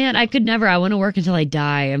 Oh, man, I could never. I want to work until I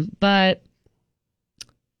die. But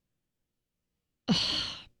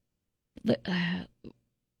like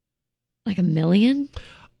 $1 million?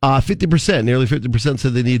 50%, nearly 50%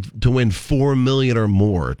 said they need to win $4 million or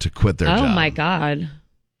more to quit their job. Oh, my God.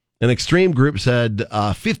 An extreme group said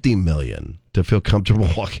 $50 million to feel comfortable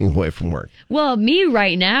walking away from work. Well, me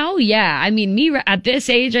right now, yeah. I mean, at this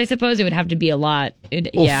age, I suppose it would have to be a lot.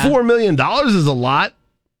 Well, yeah. $4 million is a lot.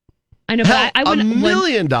 I know, Hell, but I wouldn't. $1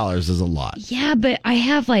 million is a lot. Yeah, but I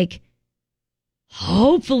have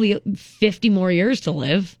hopefully 50 more years to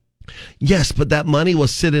live. Yes, but that money will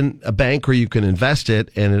sit in a bank where you can invest it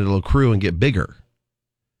and it'll accrue and get bigger.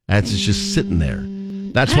 It's just sitting there.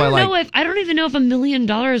 That's why, I don't even know if $1 million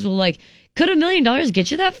will could $1 million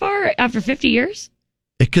get you that far after 50 years?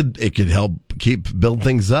 it could help build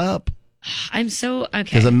things up. I'm so okay.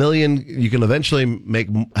 Because $1 million, you can eventually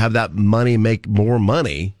have that money make more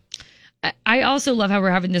money. I also love how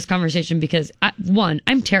we're having this conversation because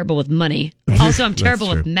I'm terrible with money. Also, I'm terrible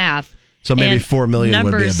with math. So maybe and 4 million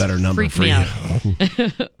would be a better number freak for me you.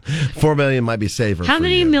 out. 4 million might be safer. How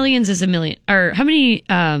many millions is a million? Or how many?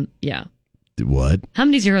 Yeah. What? How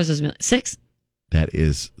many zeros is a million? 6? That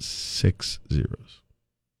is 6 zeros.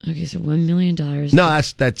 Okay, so $1 million. No,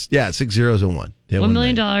 that's 6 zeros and 1. Yeah, $1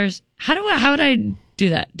 million. How would I do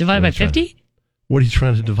that? Divide by 50? What are you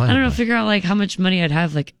trying to divide? I don't know. by? Figure out how much money I'd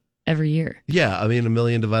have every year. Yeah, I mean $1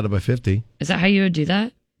 million divided by 50. Is that how you would do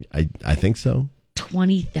that? I think so.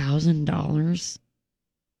 $20,000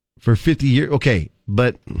 For 50 years. Okay,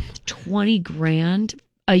 but $20,000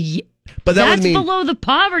 a year. But that that's would mean below the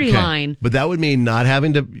poverty line. But that would mean not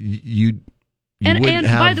having to you wouldn't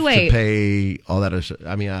have by the way, to pay all that.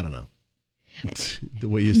 I mean, I don't know. The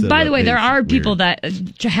way you said. By the that way, there is are weird. people that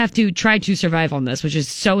have to try to survive on this, which is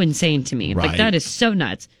so insane to me. Right. That is so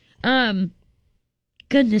nuts.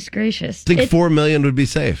 Goodness gracious. I think 4 million would be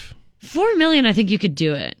safe. 4 million, I think you could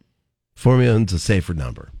do it. 4 million's a safer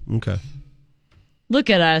number. Okay. Look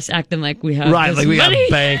at us acting like we have Right, this like we got money. a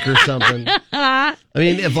bank or something. I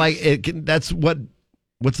mean, if that's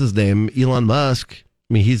what's his name? Elon Musk.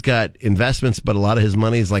 I mean, he's got investments, but a lot of his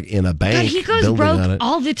money is in a bank. God, he goes building on broke it.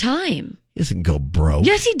 all the time. He doesn't go broke.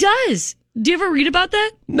 Yes, he does. Do you ever read about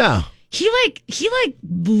that? No. He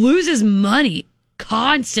loses money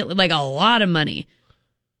constantly, a lot of money.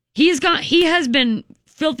 He has been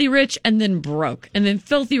filthy rich and then broke, and then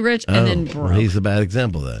filthy rich and then broke. Well, he's a bad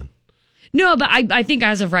example then. No, but I think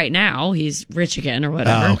as of right now, he's rich again or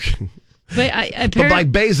whatever. Oh, okay. But But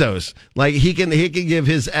like Bezos, like he can give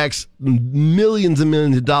his ex millions and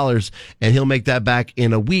millions of dollars, and he'll make that back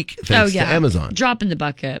in a week thanks to Amazon. Drop in the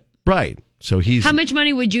bucket. Right. So he's. How much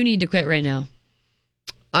money would you need to quit right now?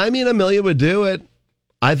 I mean, $1 million would do it.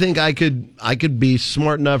 I think I could be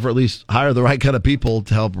smart enough, or at least hire the right kind of people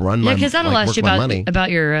to help run my. Yeah, because that'll last you money.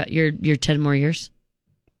 about your 10 more years.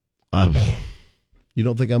 You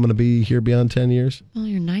don't think I'm going to be here beyond 10 years? Well,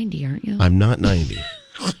 you're 90, aren't you? I'm not 90.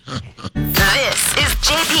 This is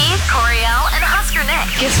JP, Coriel, and Husker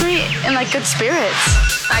Nick. Gets me in like good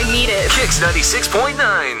spirits. I need it. Kicks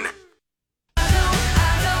 96.9.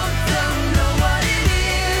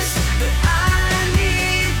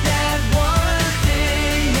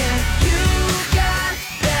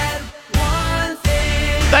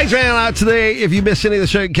 Thanks for hanging out today. If you missed any of the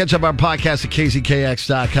show, you can catch up our podcast at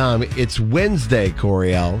kzkx.com. It's Wednesday,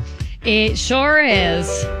 Coriel. It sure is.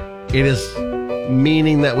 It is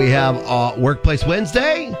meaning that we have Workplace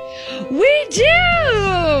Wednesday. We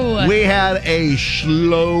do. We had a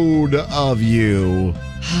shload of you.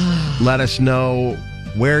 Let us know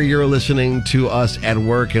where you're listening to us at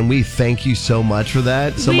work, and we thank you so much for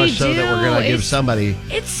that. So much so that we're going to give somebody.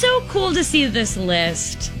 It's so cool to see this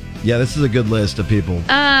list. Yeah, this is a good list of people.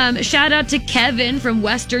 Shout out to Kevin from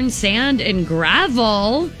Western Sand and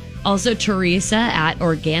Gravel. Also Teresa at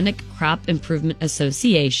Organic Crop Improvement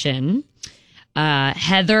Association.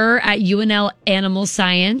 Heather at UNL Animal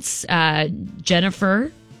Science.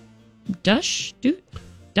 Jennifer Dush.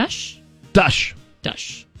 Dush.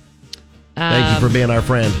 Thank you for being our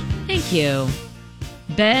friend. Thank you.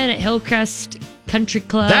 Ben at Hillcrest Country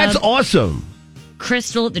Club. That's awesome.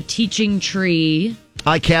 Crystal at the Teaching Tree.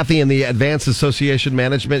 Hi, Kathy, in the Advanced Association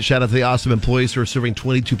Management. Shout out to the awesome employees who are serving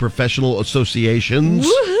 22 professional associations.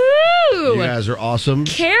 Woohoo! You guys are awesome.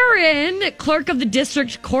 Karen, clerk of the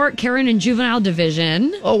district court, Karen in juvenile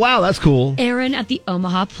division. Oh, wow, that's cool. Aaron at the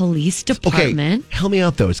Omaha Police Department. Okay, help me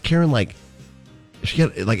out, though. Is Karen she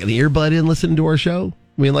got like an earbud in listening to our show?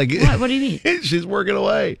 I mean, like, what do you mean? She's working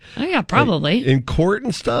away. Oh, yeah, probably. Like, in court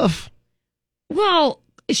and stuff? Well,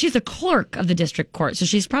 she's a clerk of the district court, so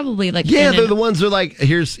she's probably like... Yeah, they're the ones who are like,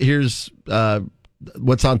 here's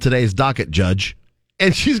what's on today's docket, Judge.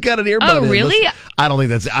 And she's got an earbud. Oh, really? I don't think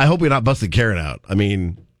that's... I hope we're not busting Karen out. I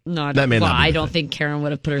mean... No, that may not be I don't think Karen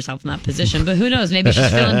would have put herself in that position, but who knows? Maybe she's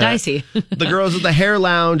feeling dicey. The girls at the Hair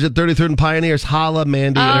Lounge at 33rd and Pioneers. Holla,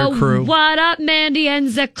 Mandy and her crew. What up, Mandy and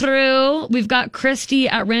the crew? We've got Christy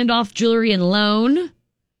at Randolph Jewelry and Loan.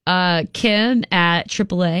 Kim at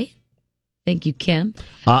AAA. Thank you, Kim.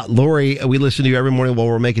 Lori, we listen to you every morning while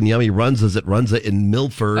we're making yummy Runzas at Runza in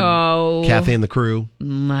Milford. Oh. Kathy and the crew.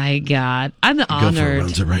 My God. I'm honored. Go for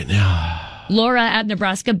Runza right now. Laura at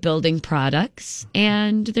Nebraska Building Products.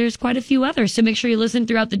 And there's quite a few others. So make sure you listen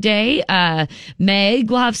throughout the day. Meg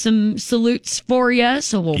will have some salutes for you.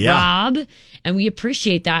 So will Rob. And we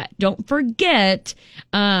appreciate that. Don't forget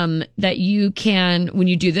that you can, when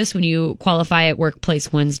you do this, when you qualify at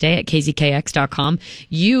Workplace Wednesday at kzkx.com,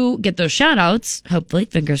 you get those shout outs, hopefully,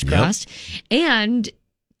 fingers crossed, and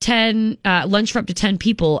lunch for up to 10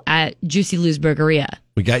 people at Juicy Lou's Burgeria.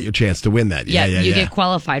 We got your chance to win that. Yeah. You get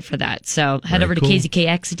qualified for that. So head over to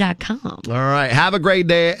kzkx.com. All right. Have a great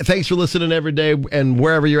day. Thanks for listening every day and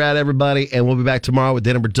wherever you're at, everybody. And we'll be back tomorrow with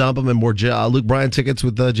Denver Dump 'em and more Luke Bryan tickets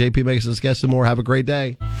with JP Mason's guests and more. Have a great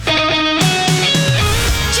day.